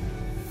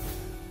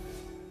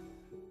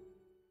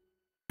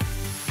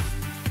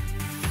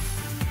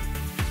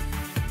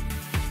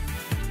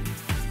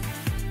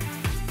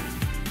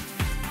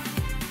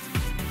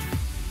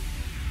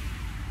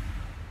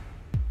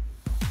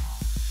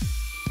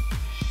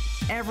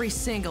 every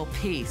single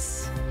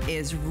piece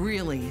is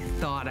really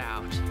thought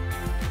out.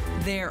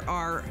 There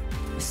are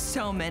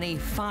so many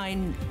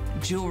fine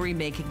jewelry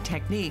making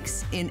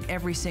techniques in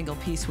every single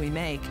piece we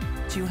make.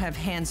 You have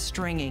hand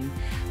stringing,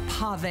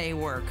 pave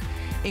work,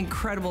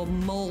 incredible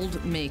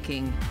mold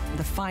making,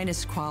 the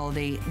finest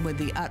quality with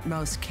the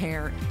utmost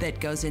care that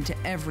goes into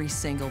every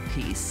single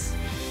piece.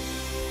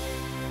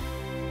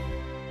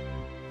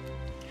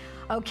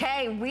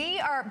 Okay, we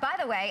are, by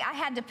the way, I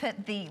had to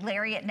put the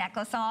lariat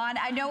necklace on.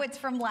 I know it's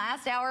from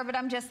last hour, but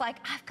I'm just like,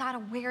 I've got to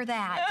wear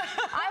that.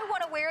 I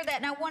want to wear that,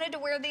 and I wanted to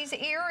wear these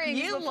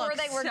earrings before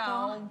they were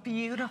gone.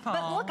 Beautiful.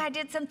 But look, I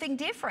did something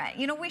different.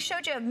 You know, we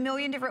showed you a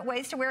million different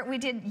ways to wear it. We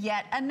did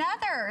yet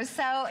another,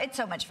 so it's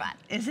so much fun.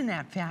 Isn't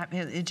that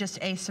fabulous? It's just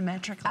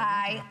asymmetrical.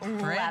 I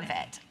love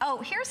it. Oh,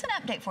 here's an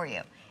update for you.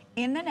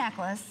 In the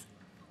necklace,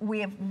 we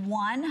have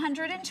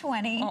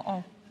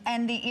 120.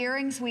 And the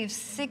earrings, we have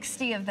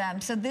 60 of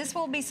them. So this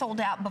will be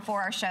sold out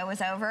before our show is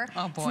over.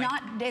 Oh, boy.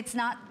 It's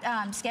not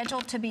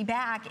scheduled to be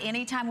back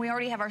anytime. We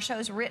already have our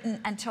shows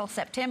written until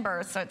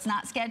September, so it's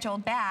not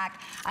scheduled back.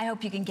 I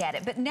hope you can get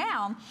it. But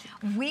now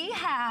we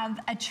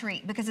have a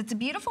treat because it's a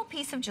beautiful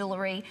piece of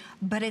jewelry,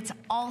 but it's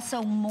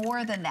also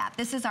more than that.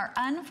 This is our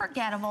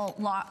unforgettable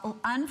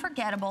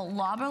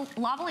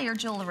lavalier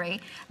jewelry.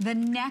 The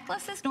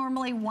necklace is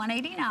normally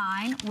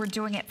 $189. We're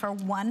doing it for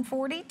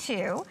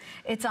 $142.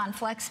 It's on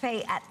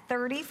FlexPay at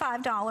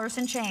 $35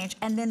 and change.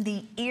 And then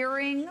the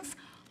earrings,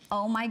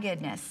 oh my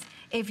goodness.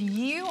 If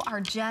you are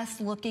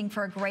just looking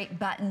for a great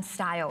button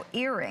style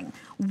earring,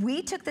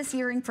 we took this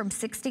earring from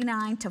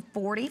 $69 to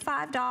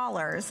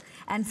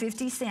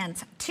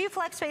 $45.50. 2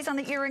 flex pays on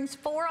the earrings,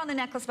 4 on the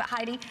necklace. But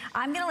Heidi,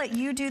 I'm gonna let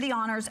you do the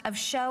honors of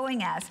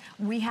showing us.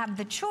 We have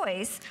the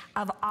choice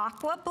of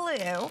aqua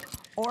blue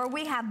or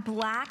we have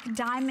black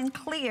diamond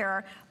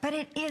clear, but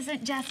it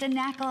isn't just a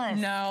necklace.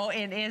 No,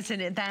 it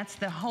isn't. That's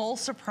the whole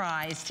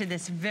surprise to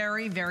this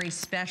very, very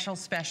special,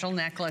 special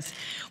necklace.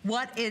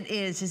 What it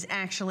is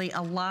actually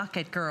a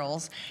locket,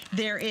 girls.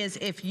 There is,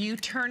 if you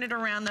turn it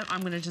around,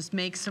 I'm gonna just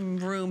make some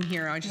room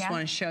here. I just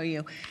wanna show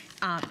you.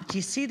 Do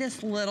you see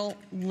this little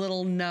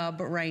nub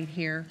right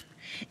here?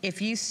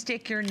 If you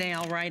stick your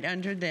nail right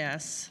under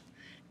this,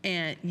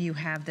 and you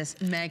have this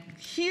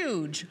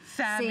huge, fabulous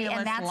locket. See,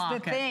 and that's the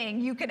thing.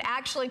 You can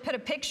actually put a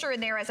picture in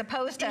there as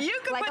opposed to you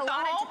can like put a the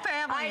lot whole of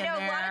family in I know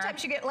there. A lot of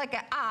times you get like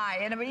an eye,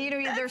 and you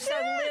know they're so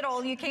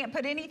little you can't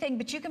put anything,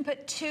 but you can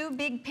put 2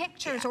 big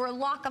pictures or a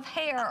lock of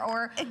hair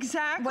or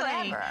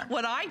whatever.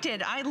 What I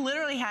did, I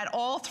literally had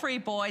all 3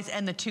 boys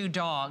and the 2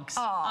 dogs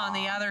on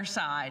the other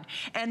side,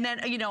 and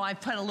then I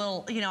put a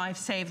little, I've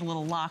saved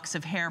little locks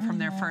of hair from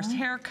their first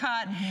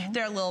haircut,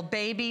 their little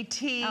baby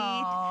teeth,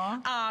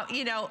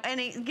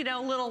 any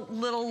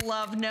little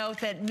love note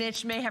that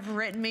Mitch may have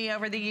written me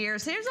over the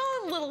years. There's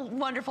all the little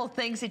wonderful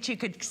things that you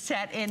could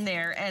set in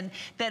there and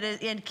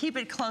keep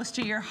it close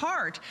to your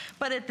heart,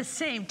 but at the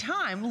same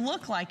time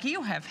look like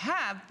you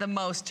have the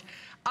most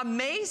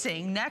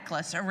amazing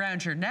necklace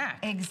around your neck.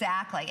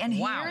 Exactly. And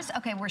here's,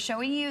 okay, we're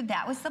showing you,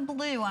 that was the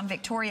blue on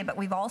Victoria, but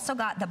we've also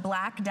got the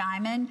black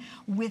diamond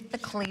with the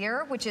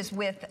clear, which is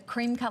with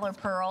cream color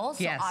pearls.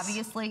 Yes. So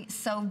obviously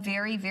so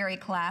very, very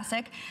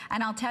classic.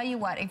 And I'll tell you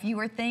what, if you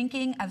were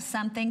thinking of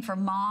something for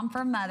Mom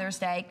for Mother's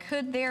Day,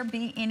 could there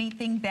be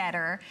anything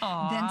better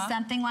than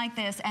something like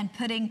this and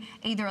putting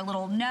either a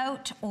little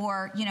note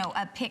or,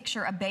 a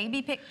picture, a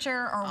baby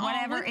picture or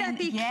whatever. Wouldn't that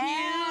be cute?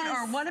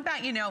 Or what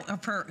about,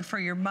 for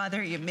your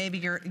mother, maybe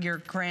your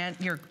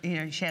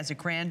she has a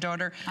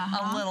granddaughter,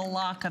 a little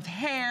lock of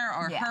hair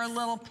or her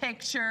little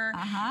picture,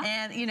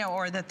 and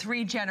or the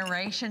 3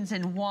 generations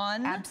in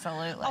one.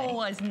 Absolutely.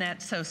 Oh, isn't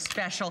that so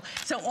special?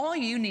 So all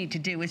you need to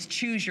do is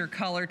choose your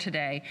color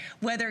today,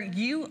 whether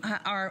you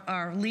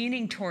are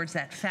leaning towards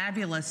that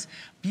fabulous,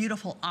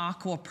 beautiful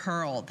aqua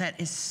pearl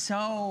that is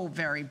so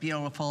very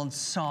beautiful and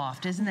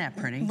soft. Isn't that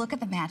pretty? Look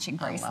at the matching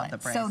bracelet. I love the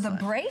bracelet. So the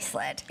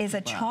bracelet is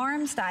a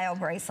charm style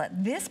bracelet.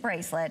 This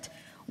bracelet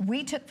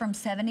we took from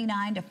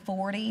 $79 to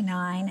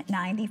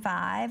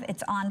 $49.95.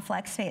 It's on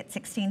FlexPay at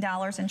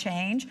 $16 and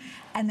change.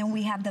 And then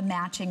we have the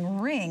matching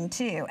ring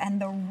too.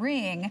 And the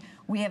ring,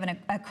 we have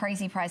a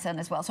crazy price on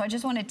as well. So I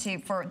just wanted to,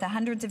 for the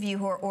hundreds of you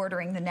who are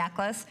ordering the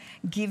necklace,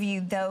 give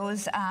you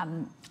those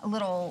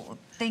little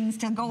things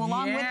to go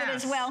along with it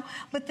as well.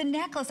 But the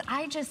necklace,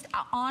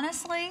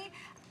 honestly,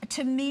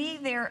 to me,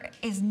 there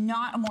is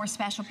not a more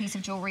special piece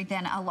of jewelry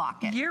than a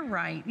locket. You're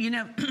right.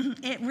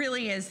 It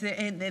really is.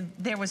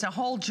 There was a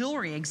whole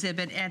jewelry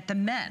exhibit at the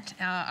Met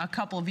a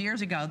couple of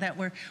years ago that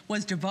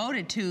was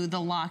devoted to the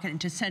locket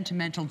and to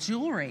sentimental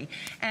jewelry.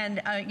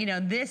 And,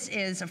 this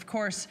is, of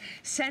course,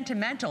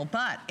 sentimental,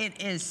 but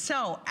it is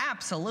so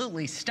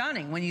absolutely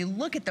stunning when you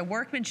look at the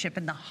workmanship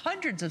and the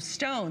hundreds of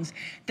stones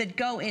that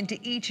go into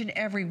each and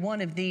every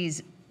one of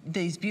these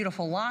these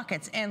beautiful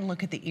lockets, and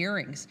look at the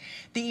earrings.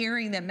 The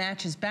earring that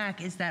matches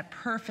back is that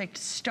perfect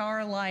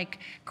star-like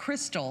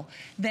crystal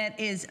that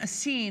is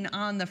seen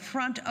on the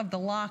front of the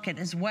locket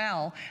as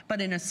well,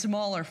 but in a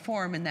smaller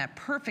form, in that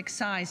perfect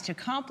size to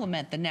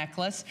complement the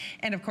necklace.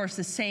 And of course,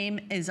 the same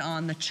is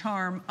on the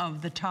charm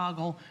of the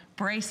toggle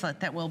bracelet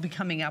that we'll be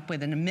coming up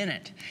with in a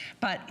minute.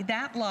 But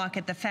that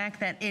locket, the fact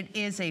that it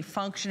is a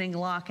functioning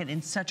locket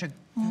in such a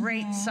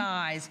great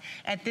size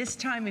at this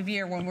time of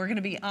year when we're going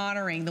to be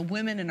honoring the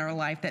women in our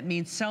life that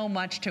mean so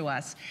much to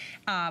us.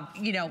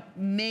 You know,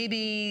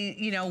 maybe,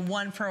 you know,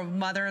 one for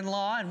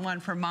mother-in-law and one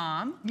for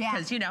mom. Yeah.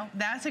 Because, you know,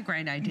 that's a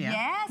great idea.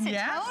 Yes, it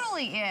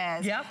totally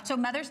is. Yep. So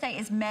Mother's Day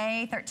is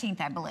May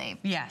 13th, I believe.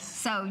 Yes.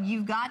 So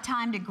you've got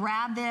time to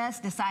grab this,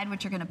 decide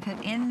what you're going to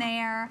put in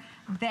there.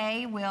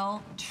 They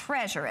will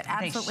treasure it.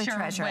 Absolutely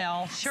treasure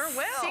it. Sure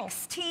will.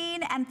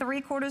 16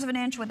 3/4 of an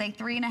inch with a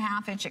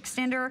 3.5 inch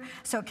extender,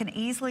 so it can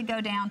easily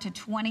go down to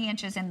 20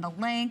 inches in the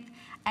length.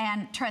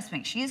 And trust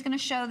me, she's going to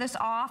show this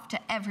off to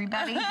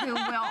everybody who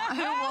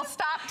will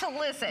stop to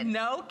listen.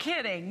 No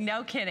kidding,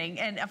 no kidding.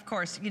 And of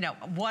course, you know,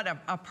 what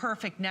a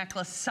perfect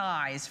necklace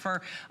size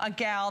for a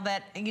gal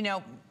that, you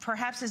know,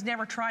 perhaps has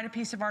never tried a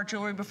piece of our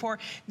jewelry before.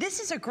 This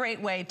is a great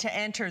way to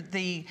enter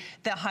the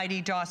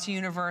Heidi Daus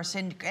universe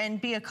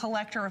and be a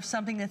collector of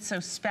something that's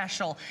so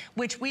special,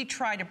 which we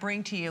try to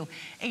bring to you.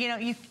 You know,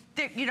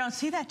 you don't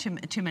see that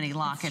too many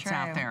lockets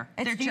out there.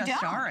 There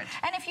just aren't.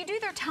 And if you do,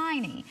 they're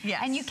tiny.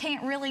 Yes. And you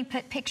can't really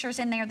put pictures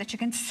in there that you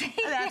can see.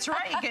 That's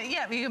right.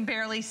 You can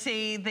barely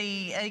see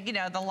the, you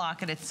know, the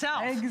locket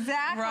itself.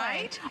 Exactly.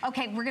 Right.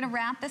 Okay, we're going to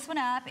wrap this one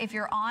up. If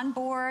you're on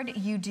board,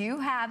 you do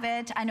have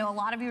it. I know a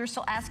lot of you are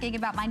still asking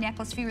about my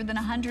necklace. Fewer than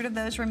 100 of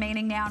those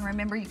remaining now. And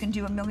remember, you can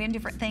do a million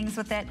different things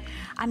with it.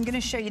 I'm going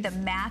to show you the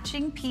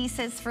matching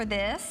pieces for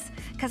this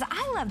because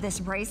I love this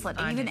bracelet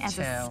even as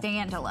a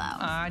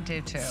standalone. I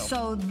do too.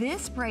 So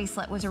this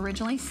bracelet was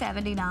originally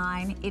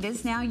 $79. It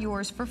is now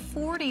yours for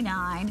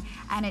 $49,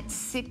 and it's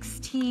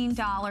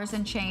 $16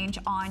 and change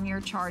on your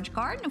charge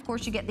card. And of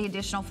course, you get the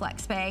additional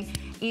flex pay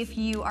if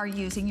you are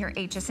using your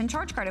HSN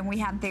charge card. And we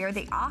have there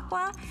the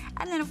aqua,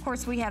 and then of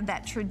course we have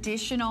that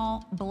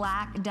traditional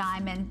black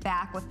diamond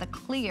back with the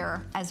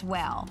clear as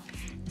well.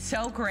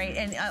 So great,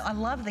 and I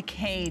love the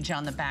cage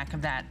on the back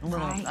of that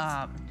little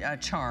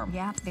charm.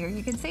 Yeah, there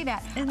you can see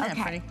that. Isn't that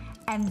pretty?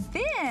 And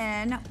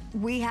then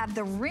we have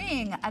the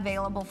ring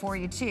available for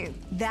you too.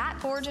 That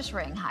gorgeous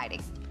ring,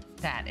 Heidi.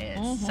 That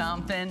is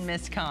something,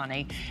 Miss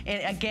Connie.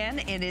 Again,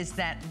 it is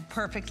that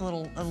perfect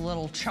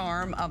little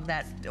charm of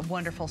that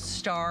wonderful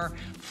star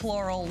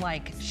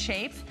floral-like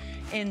shape,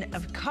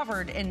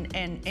 covered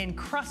and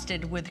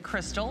encrusted with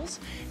crystals,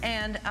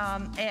 and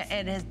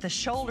the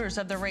shoulders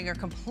of the ring are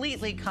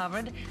completely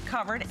covered,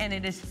 and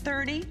it is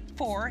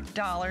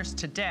 $34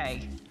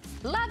 today.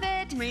 Love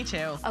it. Me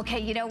too.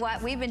 Okay, you know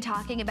what? We've been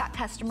talking about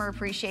Customer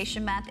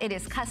Appreciation Month. It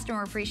is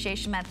Customer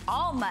Appreciation Month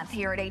all month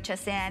here at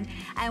HSN,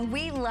 and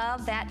we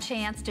love that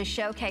chance to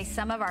showcase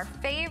some of our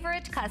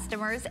favorite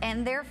customers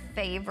and their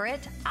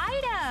favorite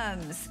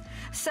items.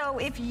 So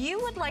if you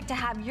would like to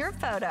have your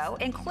photo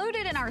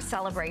included in our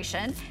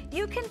celebration,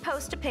 you can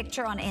post a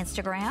picture on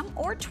Instagram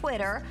or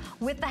Twitter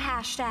with the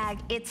hashtag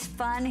It's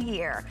Fun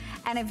Here.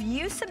 And if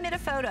you submit a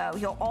photo,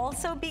 you'll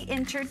also be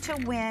entered to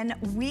win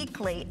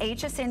weekly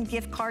HSN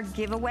gift card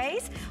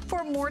giveaways.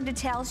 For more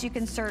details, you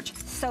can search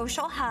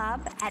Social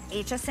Hub at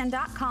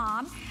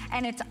hsn.com.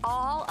 And it's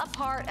all a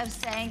part of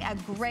saying a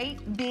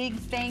great big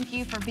thank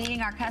you for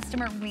being our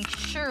customer. We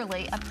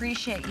surely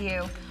appreciate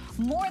you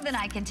more than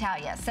I can tell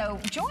you. So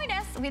join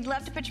us. We'd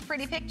love to put your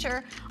pretty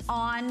picture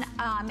on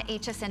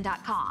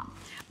hsn.com.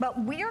 But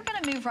we're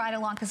going to move right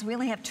along because we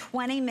only have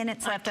 20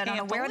 minutes left. I don't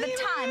know where the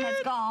time has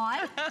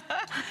gone.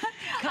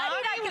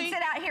 Connie, I can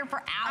sit out here for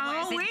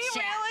hours. Oh, we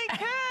really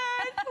could.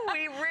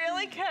 We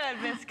really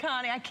could, Miss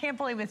Connie. I can't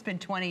believe it's been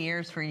 20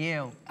 years for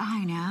you.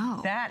 I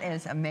know. That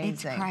is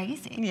amazing. It's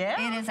crazy. Yeah.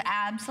 It is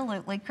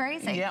absolutely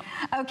crazy. Yep.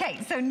 Okay,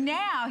 so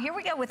now here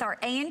we go with our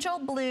Angel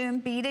Bloom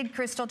beaded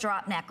crystal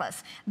drop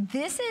necklace.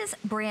 This is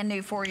brand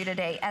new for you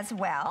today as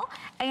well.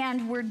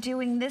 And we're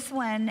doing this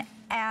one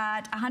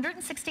at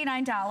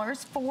 $169,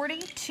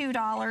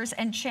 $42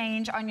 and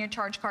change on your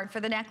charge card for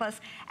the necklace.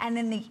 And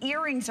then the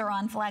earrings are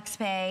on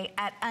FlexPay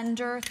at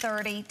under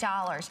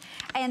 $30.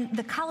 And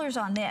the colors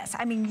on this,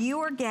 I mean,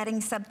 you are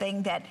getting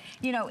something that,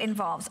 you know,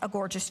 involves a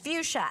gorgeous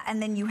fuchsia, and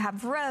then you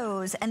have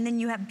rose, and then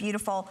you have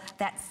beautiful,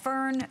 that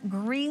fern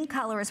green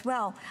color as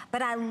well.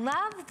 But I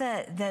love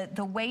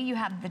the way you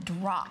have the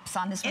drops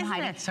on this one,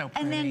 Heidi. Isn't it so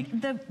pretty?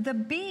 And then the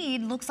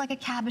bead looks like a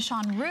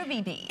cabochon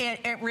ruby bead.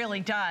 It really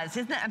does.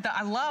 Isn't it?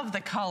 I love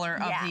the color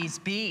of these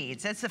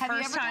beads. It's the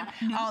first time.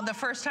 No. The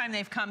first time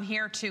they've come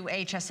here to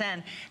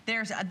HSN.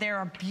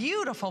 They're a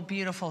beautiful,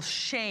 beautiful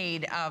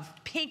shade of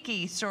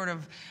pinky sort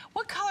of.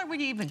 What color would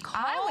you even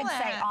call it? I would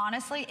say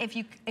honestly, if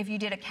you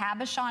did a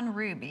cabochon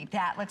ruby,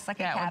 that looks like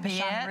a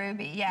cabochon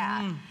ruby.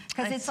 Yeah.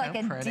 Because it's like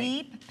a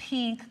deep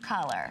pink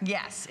color.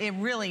 Yes, it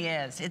really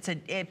is.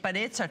 But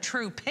it's a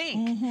true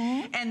pink.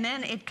 And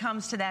then it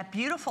comes to that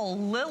beautiful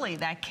lily,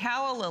 that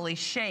calla lily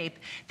shape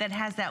that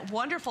has that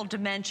wonderful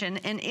dimension.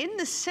 And in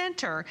the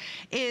center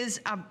is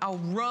a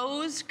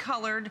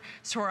rose-colored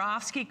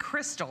Swarovski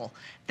crystal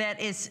that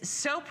is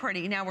so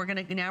pretty. Now we're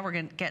gonna get to the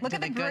good stuff. Look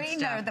at the green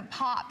there, the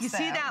pops. You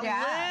see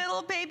that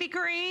little baby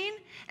green?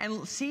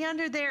 And see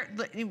under there,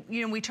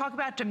 you know, we talk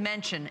about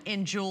dimension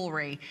in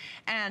jewelry,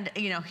 and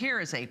you know, here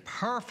is a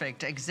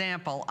perfect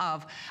example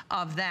of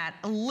that.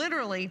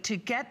 Literally, to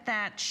get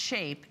that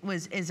shape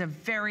is a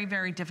very,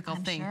 very difficult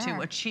thing to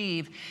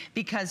achieve,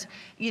 because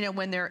you know,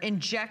 when they're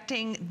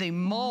injecting the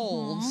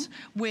molds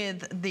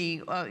with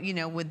the you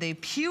know, with the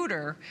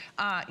pewter,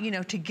 you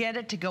know, to get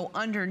it to go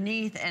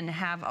underneath and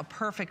have a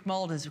perfect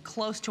mold is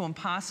close to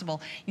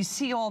impossible. You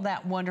see all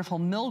that wonderful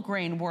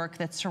millgrain work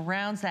that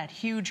surrounds that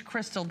huge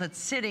crystal that's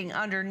sitting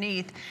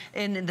underneath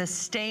in the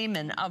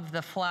stamen of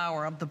the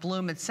flower, of the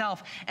bloom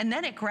itself, and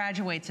then it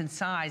graduates in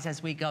size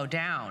as we go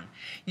down.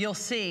 You'll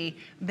see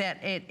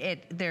that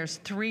there's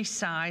 3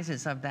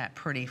 sizes of that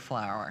pretty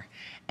flower,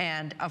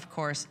 and of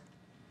course,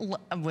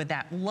 with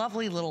that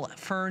lovely little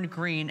fern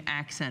green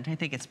accent. I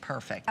think it's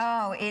perfect.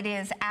 Oh, it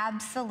is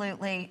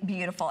absolutely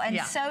beautiful and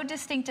so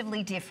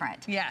distinctively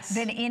different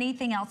than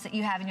anything else that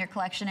you have in your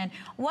collection. And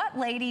what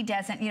lady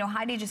doesn't, you know,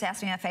 Heidi just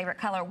asked me my favorite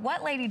color.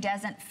 What lady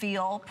doesn't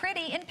feel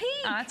pretty in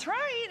pink? That's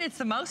right. It's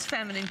the most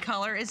feminine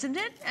color, isn't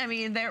it? I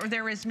mean,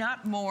 there is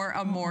not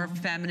a more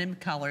feminine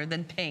color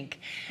than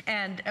pink.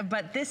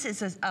 But this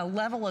is a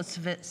level of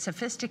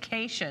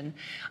sophistication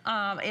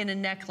in a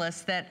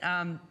necklace that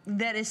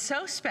that is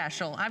so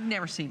special. I've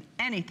never seen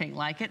anything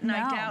like it, and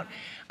I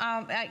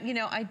doubt, you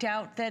know, I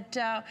doubt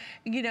that,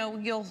 you know,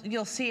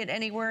 you'll see it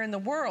anywhere in the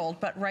world,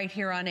 but right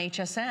here on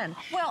HSN.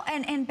 Well,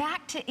 and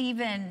back to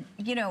even,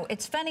 you know,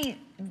 it's funny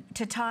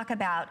to talk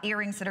about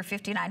earrings that are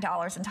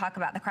 $59 and talk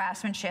about the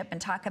craftsmanship and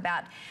talk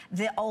about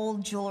the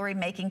old jewelry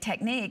making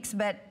techniques,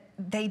 but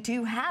they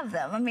do have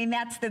them. I mean,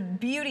 that's the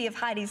beauty of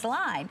Heidi's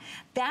line.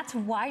 That's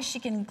why she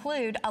can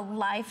include a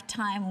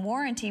lifetime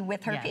warranty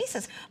with her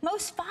pieces.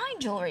 Most fine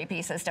jewelry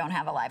pieces don't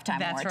have a lifetime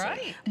warranty. That's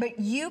right. But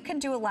you can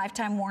do a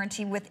lifetime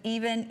warranty with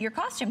even your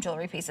costume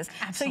jewelry pieces.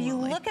 Absolutely. So you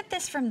look at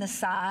this from the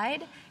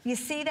side, you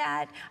see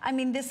that? I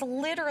mean, this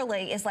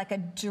literally is like a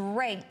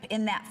drape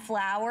in that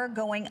flower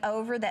going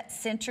over that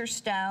center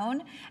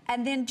stone.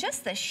 And then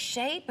just the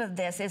shape of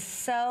this is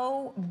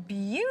so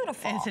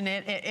beautiful. Isn't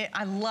it?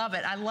 I love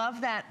it. I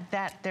love that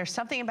there's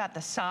something about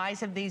the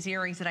size of these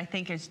earrings that I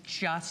think is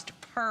just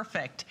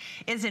perfect,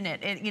 isn't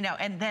it? You know,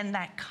 and then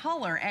that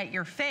color at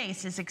your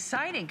face is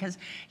exciting, because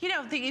you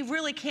know, you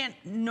really can't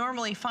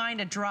normally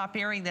find a drop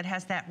earring that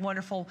has that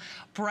wonderful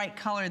bright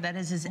color that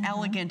is as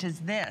elegant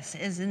as this.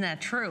 Isn't that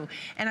true?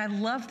 And I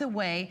love the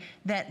way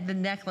that the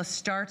necklace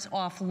starts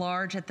off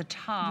large at the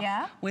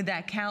top with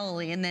that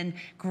calla and then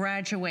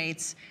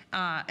graduates,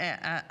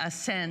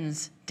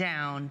 ascends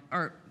down,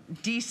 or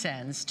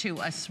descends to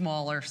a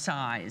smaller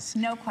size.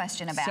 No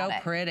question about it. So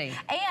pretty.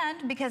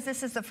 And because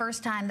this is the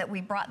first time that we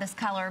brought this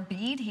color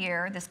bead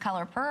here, this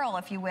color pearl,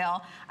 if you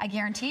will, I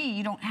guarantee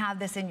you don't have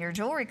this in your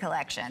jewelry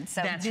collection.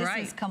 So this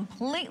is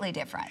completely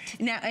different.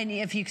 Now, and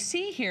if you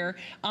see here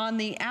on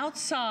the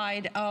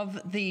outside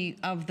of the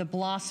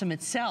blossom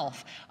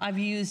itself, I've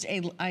used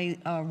a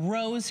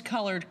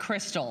rose-colored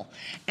crystal,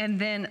 and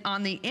then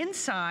on the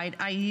inside,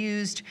 I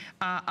used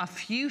a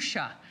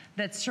fuchsia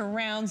that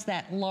surrounds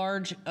that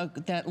large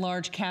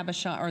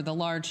cabochon, or the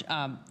large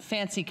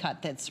fancy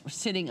cut that's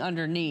sitting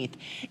underneath.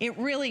 It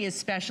really is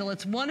special.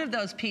 It's one of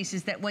those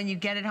pieces that when you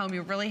get it home,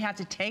 you really have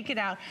to take it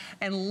out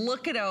and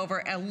look it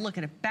over and look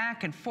at it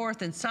back and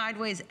forth and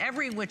sideways,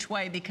 every which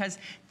way, because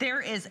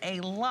there is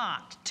a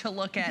lot to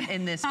look at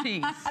in this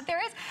piece.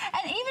 There is.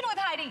 And even with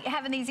Heidi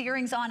having these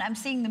earrings on, I'm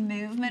seeing the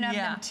movement of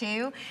them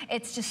too.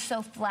 It's just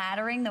so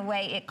flattering, the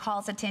way it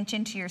calls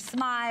attention to your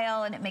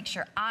smile, and it makes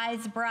your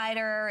eyes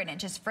brighter, and it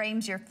just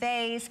frames your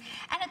face.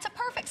 And it's a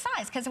perfect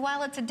size, because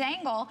while it's a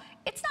dangle,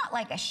 it's not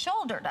like a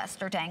shoulder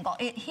duster dangle.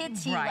 It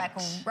hits you like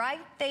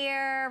right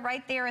there at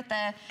the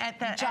jawline. At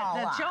the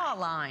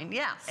jawline,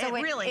 yeah. So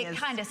it really is. It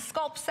kind of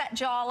sculpts that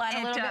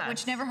jawline a little bit,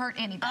 which never hurt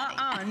anybody.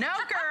 No,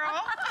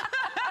 girl.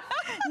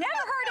 Never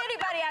hurt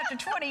anybody after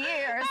 20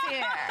 years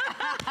here.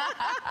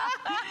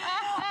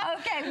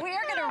 Okay,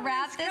 we're going to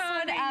wrap this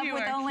one up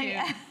with only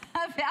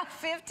about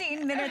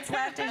 15 minutes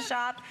left to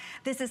shop.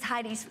 This is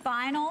Heidi's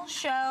final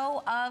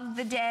show of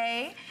the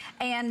day.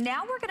 And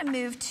now we're going to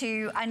move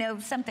to, I know,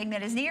 something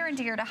that is near and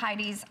dear to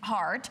Heidi's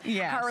heart.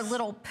 Yes. Her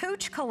little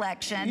pooch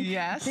collection.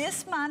 Yes.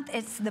 This month,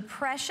 it's the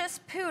Precious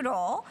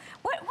Poodle.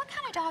 What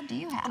kind of dog do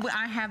you have?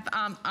 I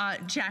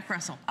have Jack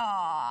Russell.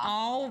 Aww.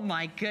 Oh,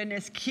 my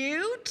goodness.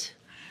 Cute.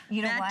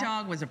 You know that what?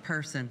 dog was a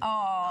person.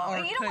 Oh, or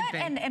you know what?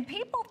 And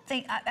people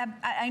think,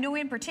 I know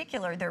in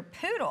particular, they're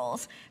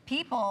poodles.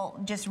 People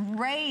just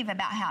rave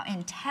about how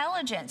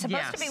intelligent,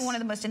 supposed to be one of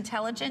the most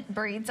intelligent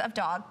breeds of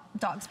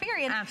dogs,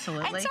 period.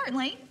 Absolutely. And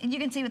certainly, you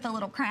can see with the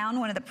little crown,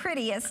 one of the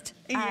prettiest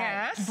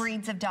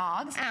breeds of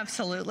dogs.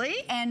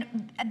 Absolutely.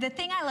 And the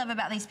thing I love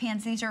about these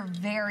pans, these are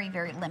very,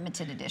 very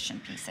limited edition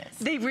pieces.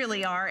 They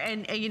really are.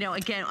 And you know,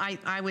 again,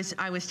 I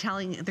was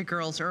telling the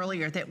girls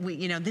earlier that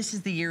this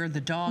is the year of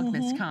the dog,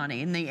 Miss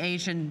Connie, in the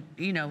Asian,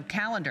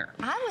 calendar.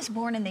 I was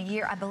born in the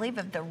year, I believe,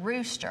 of the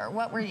rooster.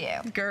 What were you?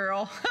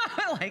 Girl,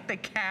 like the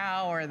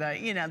cow or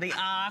the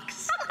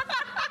ox.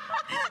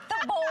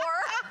 The boar.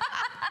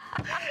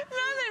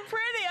 Nothing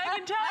pretty, I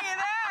can tell you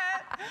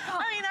that.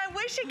 I mean, I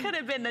wish it could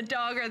have been the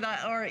dog or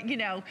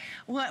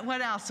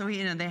what else? So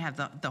they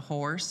have the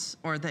horse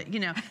or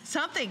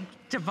something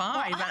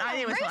divine. Well, but I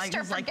think it was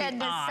rooster, like for the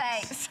goodness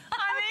ox. sakes. I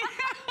mean,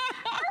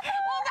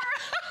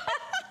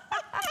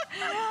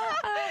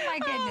 oh my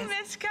goodness.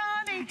 Oh, Miss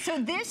Connie. So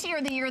this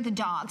year, the year of the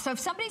dog. So if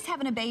somebody's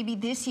having a baby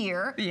this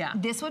year,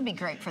 this would be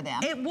great for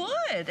them. It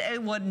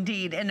would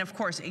indeed. And of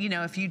course,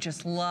 if you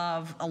just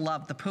love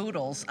the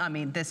poodles, I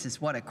mean, this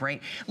is what a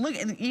great, look,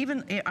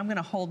 even, I'm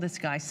gonna hold this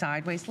guy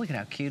sideways. Look at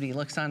how cute he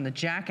looks on the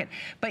jacket.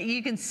 But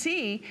you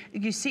see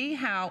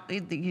how,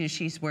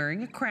 she's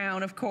wearing a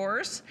crown, of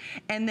course.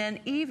 And then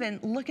even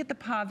look at the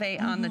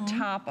pave on the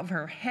top of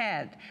her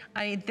head.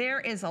 I mean, there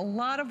is a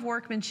lot of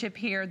workmanship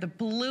here. The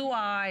blue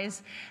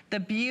eyes, the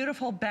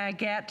beautiful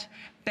baguette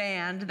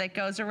band that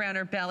goes around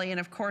her belly, and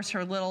of course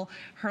her little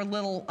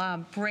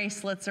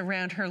bracelets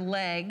around her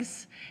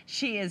legs.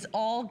 She is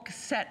all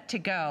set to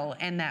go,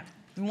 and that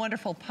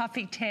wonderful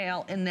puffy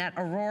tail in that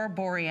Aurora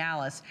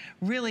Borealis,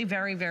 really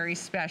very, very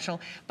special.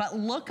 But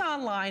look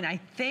online, I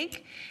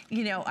think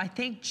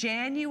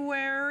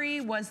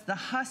January was the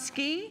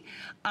Husky,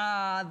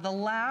 the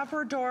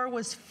Labrador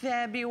was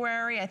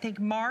February, I think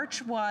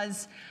March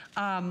was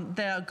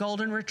the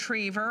Golden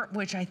Retriever,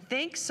 which I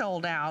think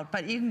sold out,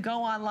 but you can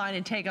go online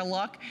and take a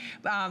look.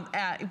 But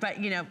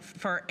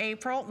for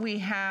April, we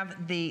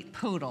have the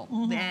Poodle,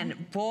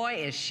 and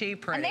boy, is she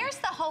pretty. And there's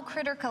the whole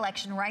critter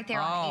collection right there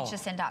on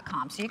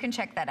hsn.com, so you can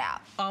check that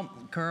out.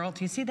 Girl,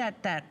 do you see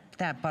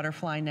that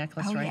butterfly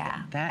necklace right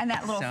there? That and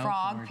that little so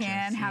frog gorgeous.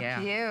 pin,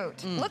 how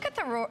cute. Look at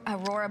the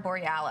Aurora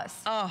Borealis.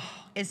 Oh,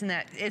 isn't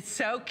that, it's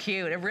so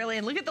cute. It really,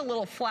 and look at the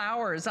little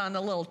flowers on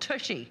the little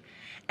tushy.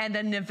 And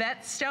the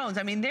Nivette stones.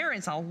 I mean, there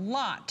is a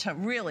lot to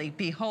really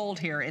behold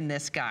here in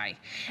this guy.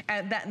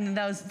 And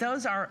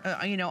those are,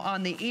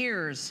 on the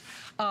ears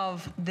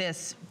of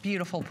this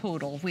beautiful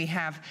poodle. We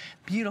have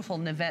beautiful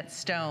Nivette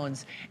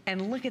stones.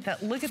 And look at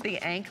the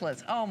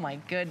anklets. Oh my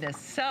goodness,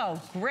 so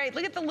great.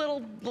 Look at the little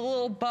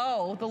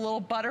bow, the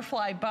little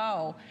butterfly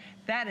bow.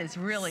 That is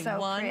really so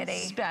one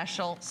pretty.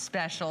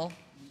 special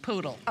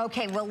poodle.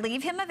 Okay, we'll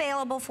leave him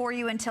available for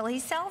you until he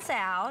sells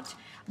out.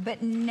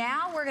 But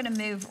now we're gonna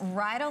move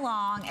right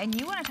along, and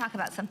you wanna talk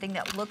about something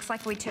that looks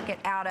like we took it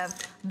out of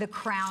the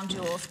Crown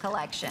Jewels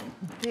collection.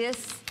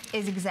 This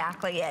is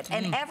exactly it.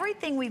 And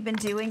everything we've been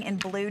doing in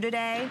blue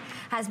today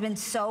has been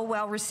so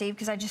well received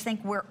because I just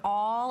think we're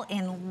all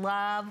in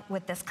love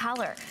with this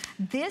color.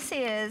 This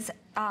is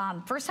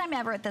first time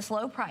ever at this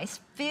low price,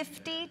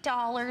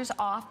 $50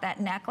 off that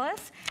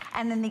necklace,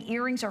 and then the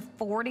earrings are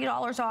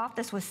 $40 off.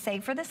 This was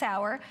saved for this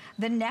hour.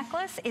 The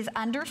necklace is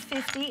under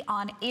 $50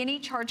 on any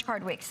charge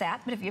card we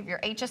accept, but if you have your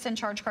HSN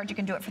charge card, you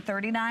can do it for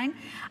 $39.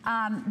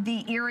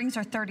 The earrings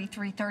are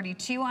 $33,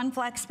 $32 on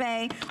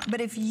FlexPay,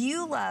 but if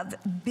you love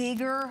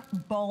bigger,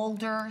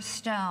 bolder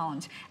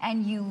stones,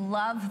 and you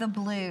love the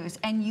blues,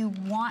 and you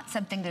want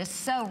something that is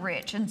so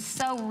rich and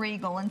so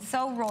regal and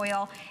so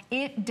royal,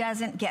 it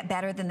doesn't get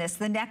better than this.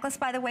 The necklace,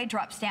 by the way,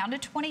 drops down to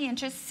 20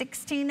 inches,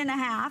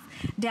 16.5,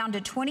 down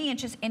to 20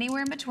 inches,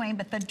 anywhere in between,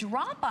 but the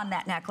drop on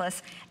that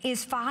necklace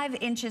is 5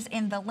 inches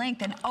in the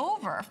length and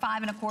over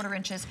 5¼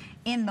 inches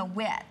in the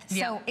width.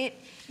 Yeah. So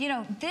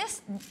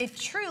it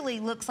truly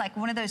looks like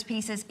one of those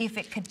pieces, if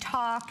it could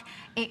talk,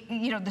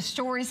 the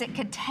stories it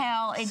could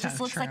tell, it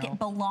just looks like it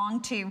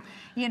belonged to,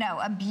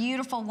 a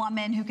beautiful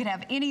woman who could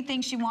have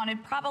anything she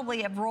wanted,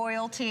 probably of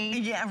royalty.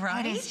 Yeah,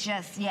 right. It is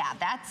just,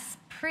 that's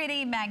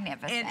pretty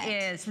magnificent.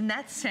 It is, and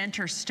that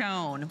center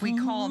stone, we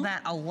call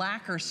that a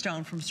lacquer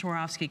stone from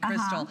Swarovski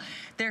crystal.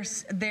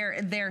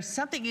 There's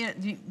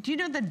something, do you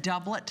know the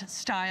doublet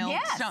style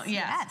stone?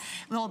 Yes.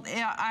 Well,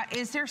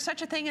 is there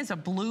such a thing as a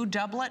blue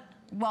doublet?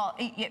 Well,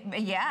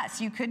 yes,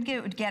 you could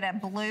get a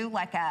blue,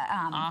 like a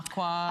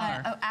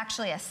aqua,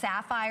 actually a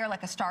sapphire,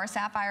 like a star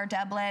sapphire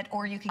doublet,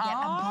 or you could get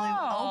a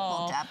blue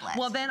opal doublet.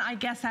 Well, then I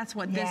guess that's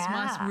what this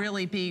must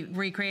really be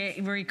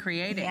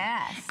recreating.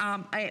 Yes.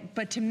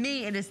 But to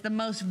me, it is the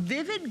most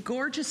vivid,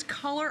 gorgeous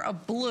color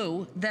of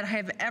blue that I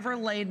have ever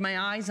laid my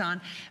eyes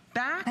on.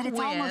 But it's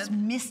almost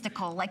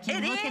mystical. Like you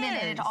look at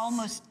it and it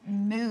almost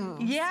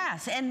moves.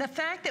 Yes, and the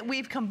fact that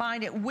we've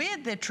combined it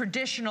with the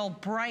traditional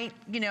bright,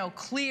 you know,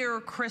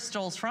 clear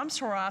crystals from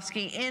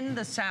Swarovski in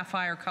the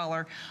sapphire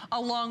color,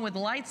 along with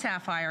light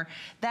sapphire,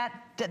 that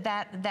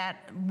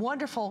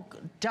wonderful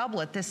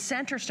doublet, this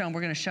center stone we're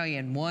going to show you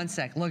in 1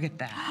 sec. Look at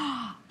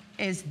that.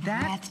 Is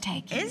that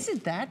breathtaking?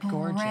 Isn't that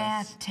gorgeous?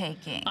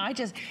 Breathtaking.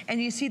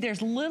 And you see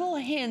there's little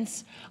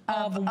hints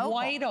of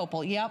white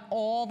opal, yep,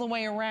 all the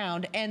way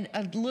around, and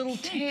little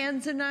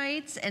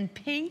tanzanites and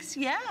pinks,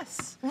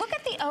 yes. Look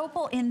at the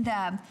opal in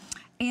the,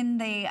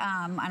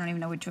 I don't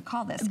even know what to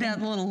call this.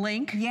 That little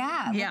link?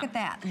 Yeah, look at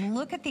that.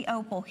 Look at the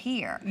opal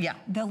here. Yeah.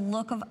 The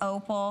look of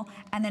opal,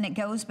 and then it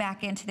goes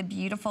back into the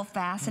beautiful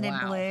faceted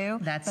blue.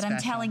 That's But special.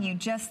 I'm telling you,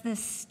 just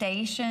this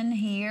station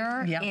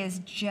here is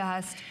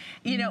just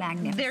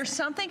magnificent. There's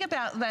something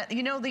about that,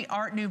 you know, the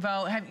Art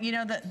Nouveau, you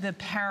know, the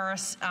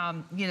Paris,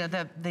 you know,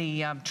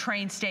 the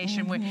train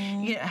station where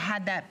you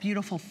had that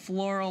beautiful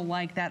floral,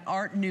 like that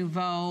Art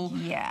Nouveau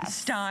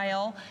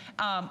style.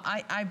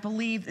 I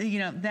believe, you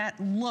know, that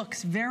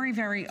looks very,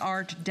 very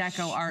Art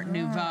Deco, Art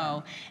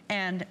Nouveau.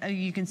 And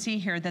you can see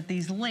here that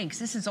these links,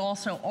 this is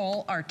also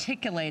all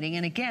articulating.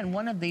 And again,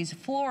 one of these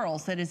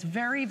florals that is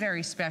very,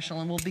 very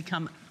special and will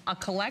become a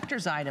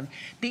collector's item.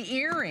 The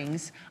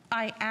earrings,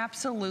 I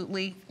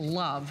absolutely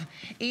love.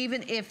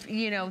 Even if,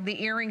 you know,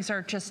 the earrings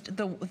are just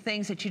the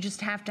things that you just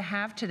have to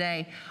have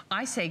today,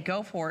 I say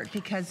go for it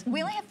because...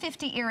 We only have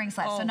 50 earrings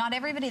left, so not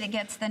everybody that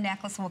gets the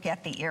necklace will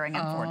get the earring,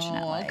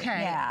 unfortunately.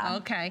 Okay, yeah.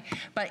 okay.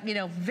 But, you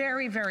know,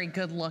 very, very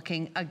good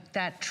looking.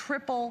 That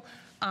triple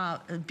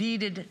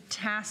beaded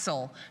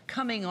tassel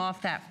coming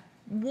off that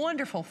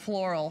wonderful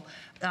floral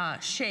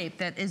shape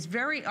that is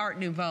very Art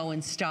Nouveau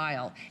in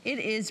style. It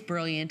is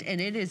brilliant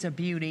and it is a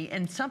beauty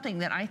and something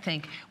that I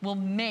think will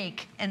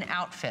make an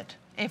outfit.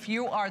 If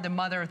you are the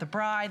mother of the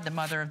bride, the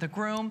mother of the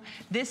groom,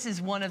 this is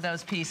one of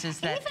those pieces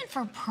that... Even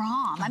for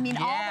prom. I mean,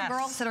 all the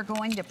girls that are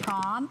going to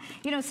prom,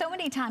 you know, so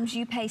many times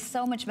you pay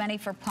so much money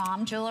for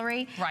prom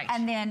jewelry. Right.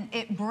 And then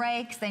it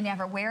breaks, they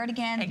never wear it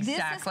again. Exactly.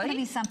 This is going to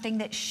be something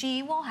that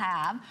she will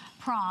have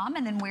prom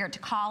and then wear it to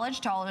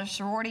college, to all her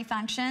sorority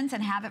functions,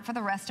 and have it for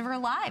the rest of her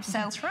life. So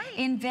that's right.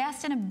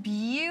 Invest in a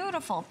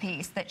beautiful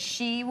piece that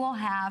she will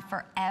have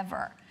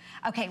forever.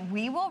 Okay,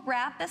 we will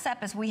wrap this up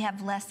as we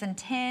have less than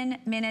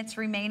 10 minutes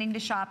remaining to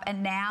shop.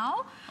 And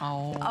now,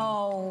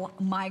 oh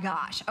my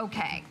gosh,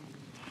 okay.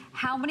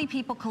 How many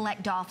people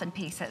collect dolphin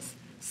pieces?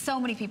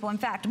 So many people. In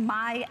fact,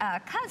 my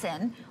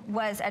cousin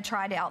was at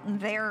Tri-Delt, and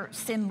their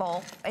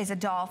symbol is a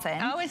dolphin.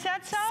 Oh, is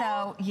that so?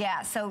 So,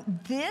 yeah. So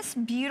this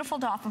beautiful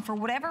dolphin, for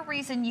whatever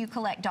reason you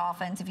collect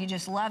dolphins, if you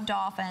just love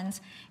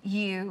dolphins,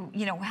 you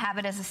know, have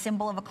it as a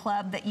symbol of a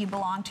club that you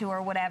belong to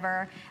or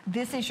whatever,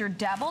 this is your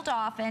double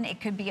dolphin.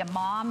 It could be a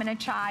mom and a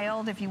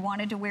child if you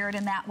wanted to wear it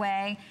in that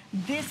way.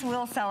 This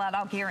will sell out,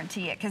 I'll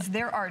guarantee it, because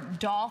there are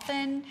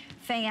dolphin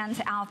fans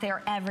out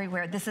there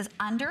everywhere. This is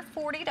under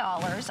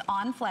 $40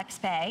 on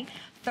FlexPay.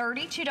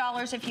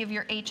 $32 if you have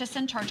your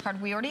HSN charge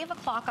card. We already have a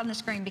clock on the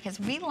screen because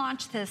we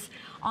launched this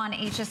on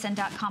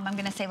hsn.com, I'm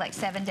gonna say like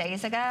 7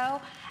 days ago,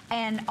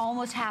 and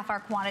almost half our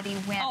quantity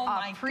went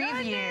off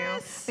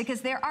preview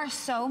because there are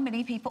so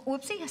many people,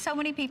 so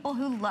many people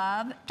who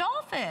love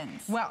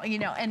dolphins. Well, you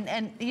know,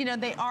 and you know,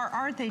 they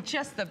aren't they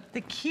just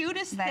the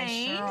cutest things?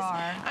 They sure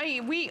are. I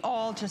mean, we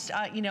all just,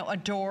 you know,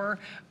 adore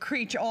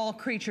all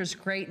creatures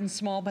great and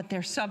small, but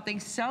there's something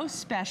so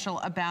special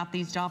about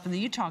these dolphins.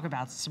 You talk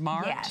about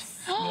smart. Yes,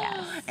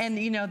 yes. And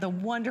you know, the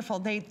wonderful,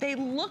 they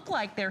look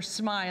like they're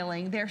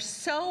smiling. They're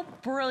so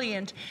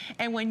brilliant.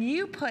 And when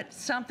you put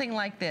something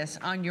like this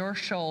on your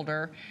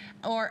shoulder,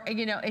 or,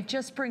 you know, it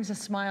just brings a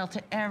smile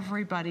to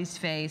everybody's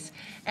face.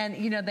 And,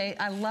 you know,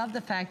 I love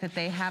the fact that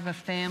they have a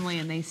family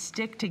and they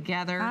stick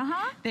together.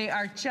 They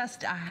are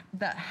just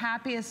the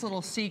happiest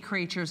little sea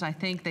creatures, I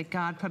think, that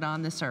God put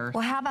on this earth.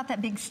 Well, how about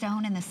that big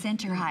stone in the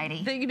center, Heidi?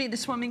 You mean the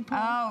swimming pool?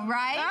 Oh,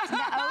 right? The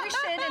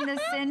ocean in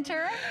the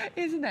center.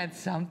 Isn't that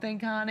something,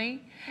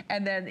 Connie?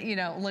 And then, you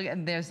know, look,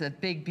 and there's a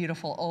big,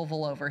 beautiful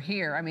oval over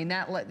here. I mean,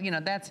 that, you know,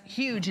 that's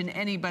huge in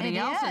anybody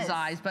else's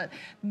eyes. But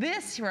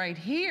this right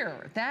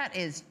here, that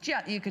is just,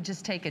 you could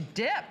just take a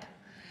dip.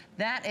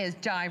 That is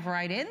dive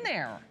right in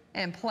there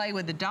and play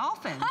with the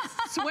dolphins.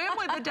 Swim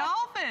with the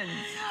dolphins.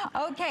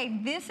 Okay,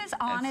 this is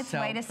on its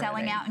way to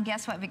selling out. And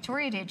guess what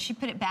Victoria did? She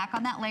put it back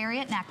on that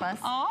lariat necklace.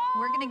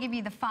 We're going to give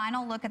you the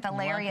final look at the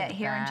lariat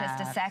here in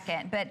just a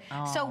second. But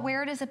so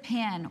wear it as a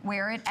pin.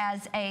 Wear it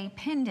as a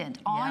pendant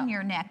on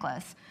your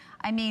necklace.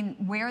 I mean,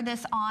 wear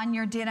this on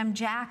your denim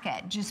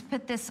jacket. Just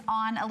put this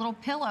on a little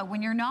pillow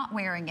when you're not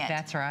wearing it.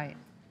 That's right.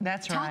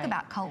 That's right. Talk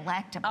about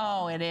collectible.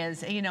 Oh, it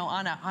is. You know,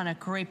 on a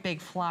great big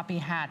floppy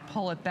hat,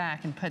 pull it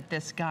back and put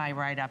this guy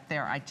right up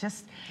there. I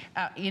just,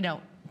 you know,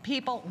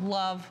 people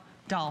love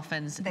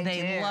dolphins.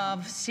 They do.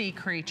 love sea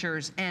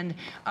creatures. And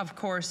of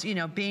course, you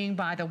know, being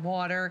by the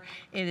water,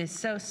 it is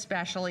so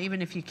special.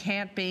 Even if you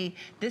can't be,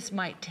 this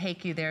might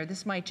take you there.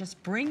 This might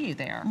just bring you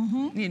there,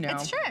 you know.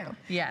 It's true.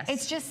 Yes.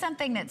 It's just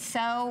something that's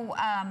so,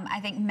 I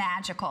think,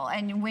 magical.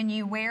 And when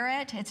you wear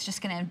it, it's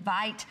just going to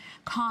invite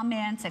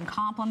comments and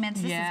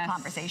compliments. This is a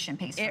conversation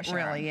piece for sure.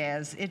 It really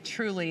is. It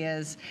truly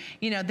is.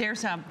 You know,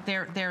 there's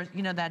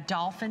you know, that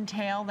dolphin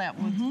tail that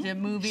was the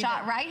movie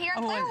shot right here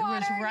in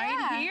Clearwater. was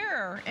right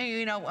here. And,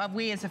 you know,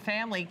 we as a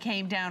family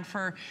came down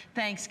for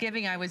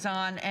Thanksgiving. I was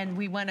on, and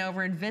we went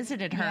over and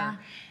visited her.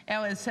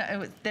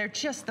 They're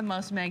just the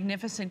most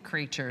magnificent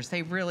creatures.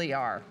 They really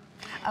are.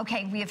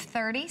 Okay, we have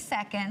 30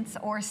 seconds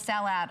or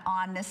sell out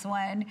on this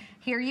one.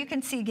 Here you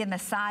can see again the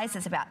size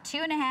is about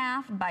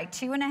 2.5 by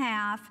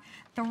 2.5,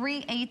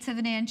 3/8 of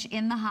an inch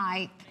in the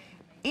height.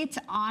 It's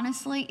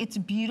honestly, it's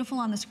beautiful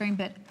on the screen,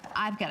 but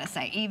I've got to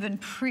say, even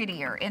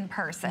prettier in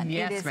person.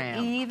 Yes, it is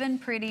ma'am. even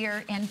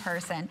prettier in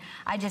person.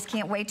 I just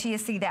can't wait till you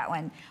see that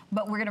one.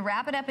 But we're going to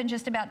wrap it up in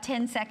just about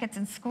 10 seconds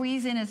and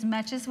squeeze in as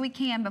much as we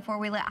can before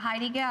we let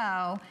Heidi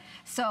go.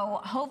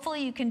 So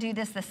hopefully you can do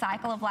this, the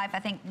cycle of life. I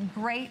think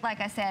great,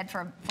 like I said,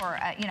 for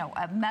you know,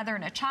 a mother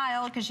and a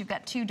child, because you've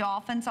got 2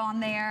 dolphins on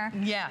there.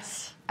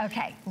 Yes.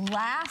 Okay,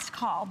 last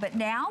call, but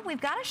now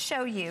we've got to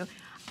show you.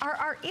 Are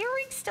our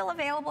earrings still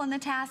available in the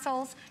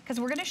tassels?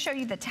 Because we're going to show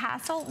you the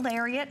tassel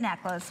lariat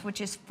necklace,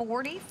 which is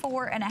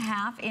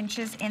 44.5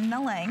 inches in the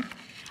length,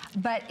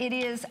 but it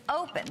is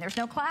open. There's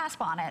no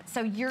clasp on it,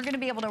 so you're going to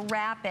be able to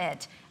wrap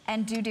it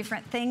and do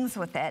different things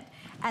with it.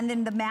 And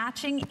then the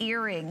matching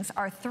earrings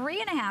are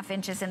 3.5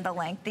 inches in the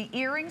length. The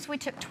earrings we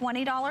took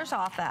 $20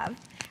 off of.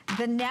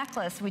 The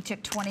necklace we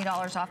took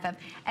 $20 off of.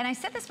 And I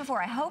said this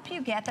before, I hope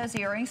you get those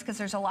earrings because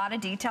there's a lot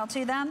of detail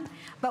to them.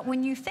 But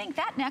when you think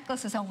that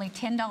necklace is only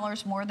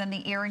 $10 more than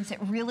the earrings, it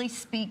really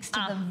speaks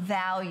to the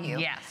value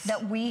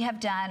that we have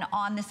done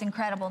on this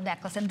incredible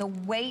necklace, and the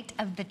weight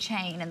of the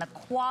chain and the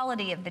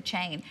quality of the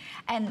chain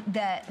and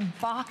the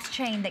box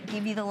chain that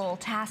give you the little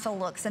tassel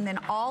looks, and then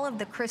all of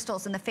the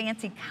crystals and the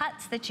fancy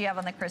cuts that you have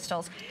on the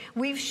crystals.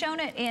 We've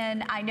shown it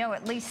in, I know,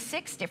 at least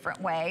 6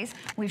 different ways.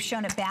 We've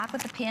shown it back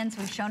with the pins.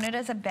 We've shown it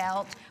as a belt.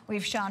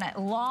 We've shown it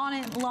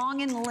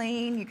long and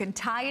lean. You can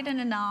tie it in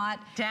a knot.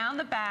 Down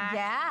the back.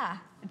 Yeah.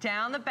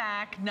 Down the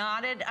back,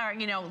 knotted,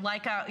 you know,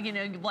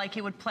 like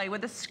you would play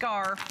with a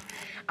scarf.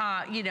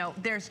 You know,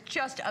 there's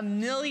just a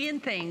million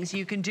things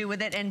you can do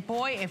with it. And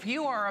boy, if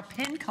you are a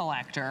pin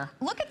collector.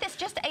 Look at this,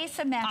 just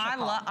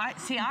asymmetrical.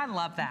 I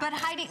love that. But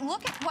Heidi,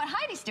 look at what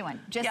Heidi's doing.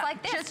 Just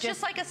like this.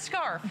 Just like a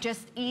scarf.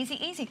 Just easy.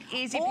 Easy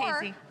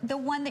or peasy. The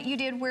one that you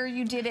did where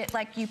you did it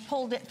like you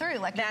pulled it through,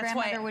 like your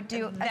grandmother would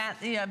do.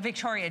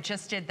 Victoria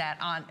just did that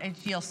on,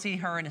 you'll see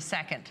her in a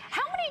second.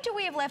 How many do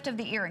we have left of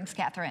the earrings,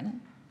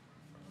 Catherine?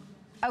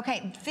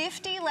 Okay,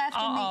 50 left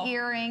in the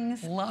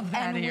earrings. Love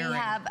that earring. And we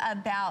have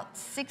about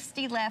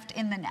 60 left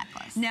in the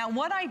necklace. Now,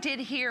 what I did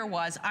here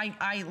was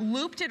I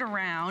looped it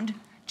around,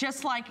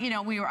 just like, you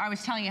know, I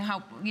was telling you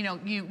how, you know,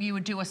 you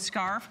would do a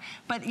scarf,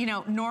 but, you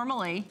know,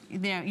 normally,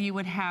 you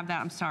would have that,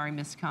 I'm sorry,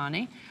 Miss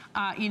Connie,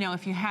 you know,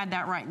 if you had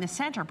that right in the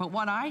center. But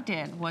what I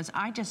did was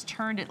I just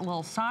turned it a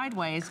little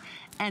sideways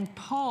and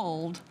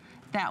pulled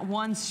that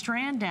one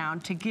strand down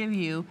to give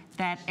you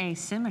that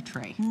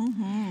asymmetry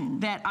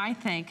that I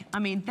think, I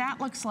mean,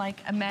 that looks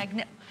like a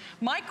magnet.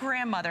 My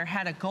grandmother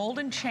had a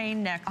golden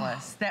chain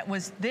necklace that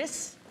was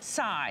this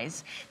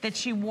size that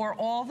she wore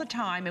all the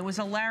time. It was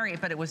a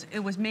lariat, but it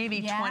was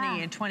maybe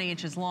 20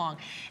 inches long.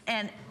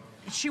 And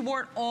she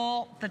wore it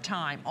all the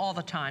time.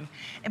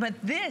 But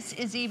this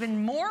is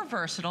even more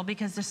versatile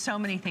because there's so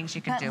many things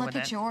you can do with it.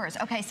 Look at yours.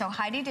 Okay, so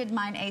Heidi did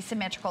mine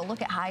asymmetrical.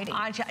 Look at Heidi.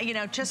 You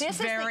know, just this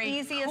very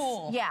is the easiest,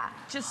 cool. Yeah.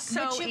 Just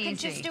so easy. But you could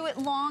just do it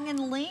long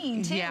and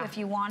lean, too, if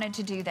you wanted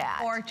to do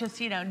that. Or just,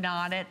 you know,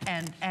 knot it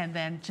and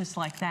then just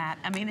like that.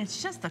 I mean,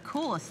 it's just the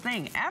coolest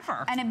thing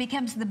ever. And it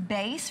becomes the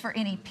base for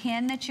any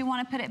pin that you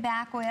want to put it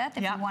back with,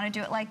 if you want to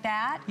do it like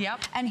that.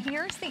 And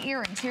here's the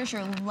earrings. Here's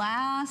your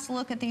last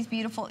look at these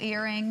beautiful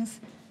earrings.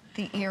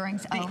 The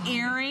earrings. The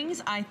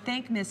earrings, I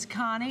think, Miss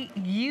Connie,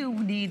 you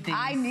need these.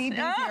 I need these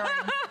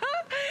earrings.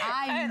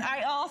 And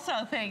I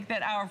also think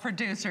that our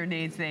producer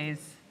needs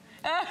these.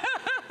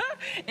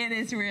 It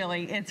is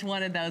really, it's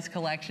one of those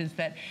collections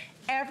that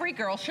every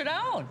girl should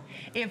own.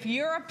 If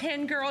you're a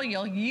pin girl,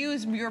 you'll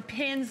use your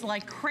pins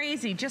like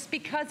crazy just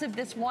because of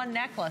this one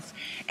necklace.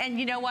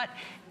 And you know what?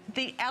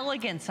 The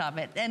elegance of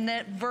it and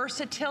the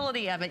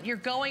versatility of it. You're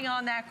going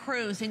on that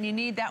cruise and you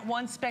need that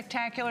one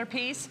spectacular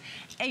piece,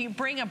 and you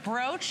bring a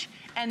brooch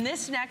and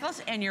this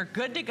necklace and you're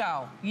good to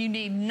go. You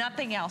need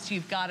nothing else.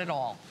 You've got it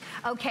all.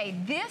 Okay,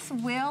 this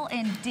will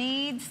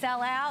indeed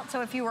sell out.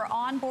 So if you were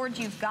on board,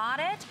 you've got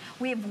it.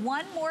 We have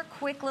one more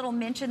quick little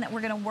mention that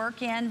we're going to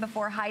work in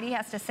before Heidi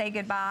has to say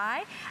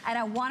goodbye. And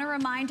I want to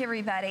remind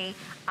everybody,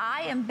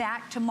 I am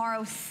back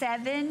tomorrow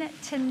 7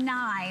 to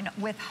 9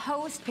 with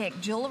Host Pick,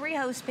 Jewelry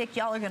Host Pick.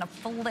 Y'all are gonna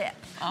flip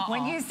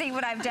when you see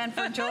what I've done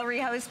for Jewelry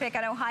Host Pick.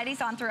 I know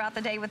Heidi's on throughout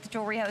the day with the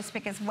Jewelry Host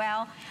Pick as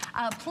well.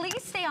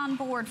 Please stay on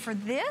board for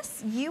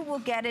this. You will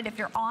get it if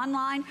you're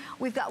online.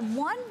 We've got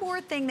one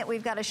more thing that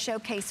we've got to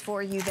showcase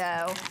for you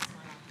though.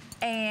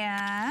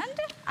 And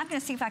I'm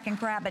gonna see if I can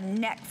grab a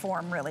neck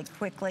form really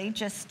quickly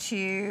just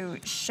to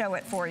show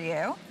it for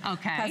you.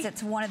 Okay. Because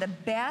it's one of the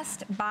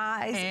best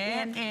buys.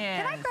 Can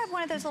I grab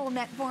one of those little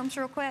neck forms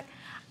real quick?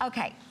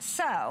 Okay,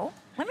 so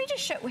let me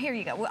just show, here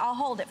you go. I'll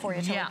hold it for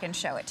you till we can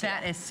show it to you.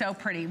 That is so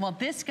pretty. Well,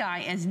 this guy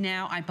is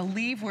now, I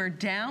believe we're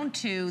down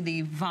to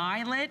the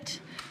violet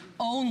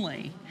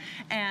only.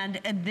 And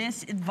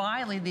this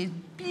violet, these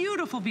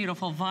beautiful,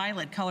 beautiful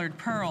violet colored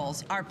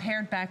pearls are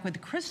paired back with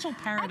Crystal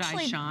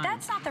Paradise Shine.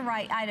 That's not the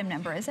right item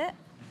number, is it?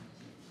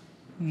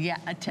 Yeah,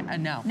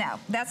 no. No,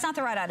 that's not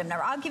the right item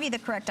number. I'll give you the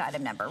correct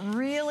item number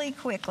really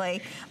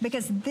quickly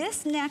because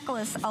this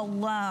necklace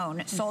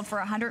alone sold for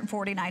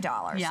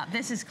 $149. Yeah,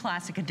 this is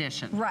classic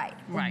edition. Right.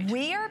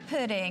 We are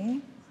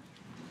putting,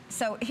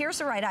 so here's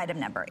the right item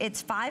number.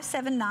 It's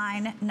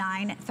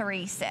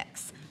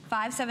 579936.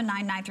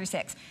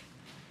 579936.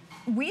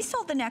 We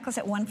sold the necklace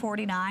at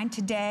 $149.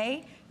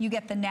 Today, you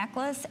get the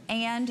necklace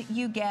and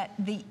you get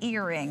the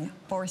earring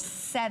for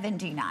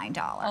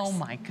 $79. Oh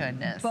my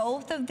goodness.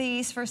 Both of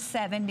these for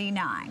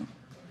 $79.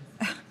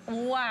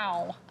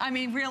 Wow. I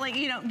mean, really,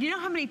 you know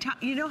how many times,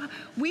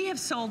 we have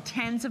sold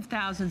tens of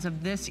thousands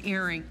of this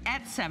earring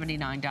at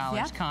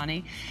 $79,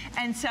 Connie.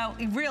 And so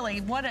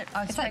really, what a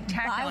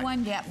spectacular. Like buy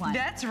one, get one.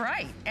 That's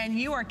right. And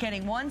you are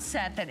getting one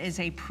set that is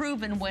a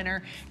proven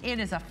winner. It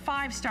is a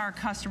 5-star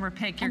customer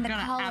pick. You're going to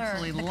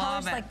absolutely love it. The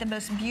color's like the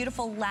most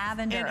beautiful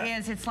lavender. It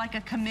is. It's like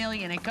a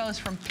chameleon. It goes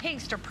from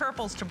pinks to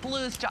purples to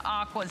blues to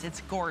aquas. It's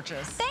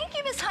gorgeous. Thank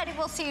you, Miss Heidi.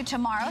 We'll see you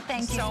tomorrow.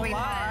 Thank you,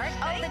 sweetheart.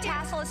 Oh, the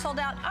tassel is sold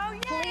out. Oh,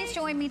 yay. Please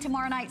join me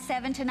tomorrow night,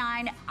 7 to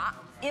 9.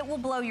 It will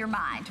blow your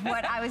mind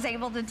what I was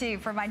able to do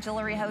for my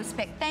Jewelry Host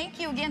Pick. Thank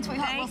you again,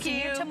 sweetheart. We'll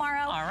see you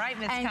tomorrow. All right,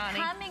 Miss Connie. And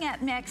coming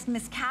up next,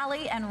 Miss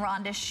Callie and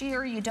Rhonda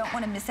Shear. You don't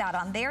want to miss out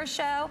on their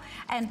show.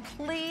 And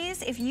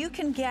please, if you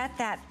can get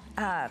that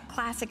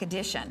classic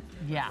edition,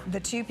 the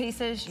 2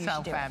 pieces, you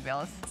should do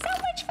fabulous. So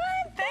much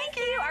fun. Thank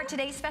you. Our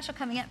today's special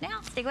coming up now.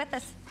 Stay with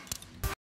us.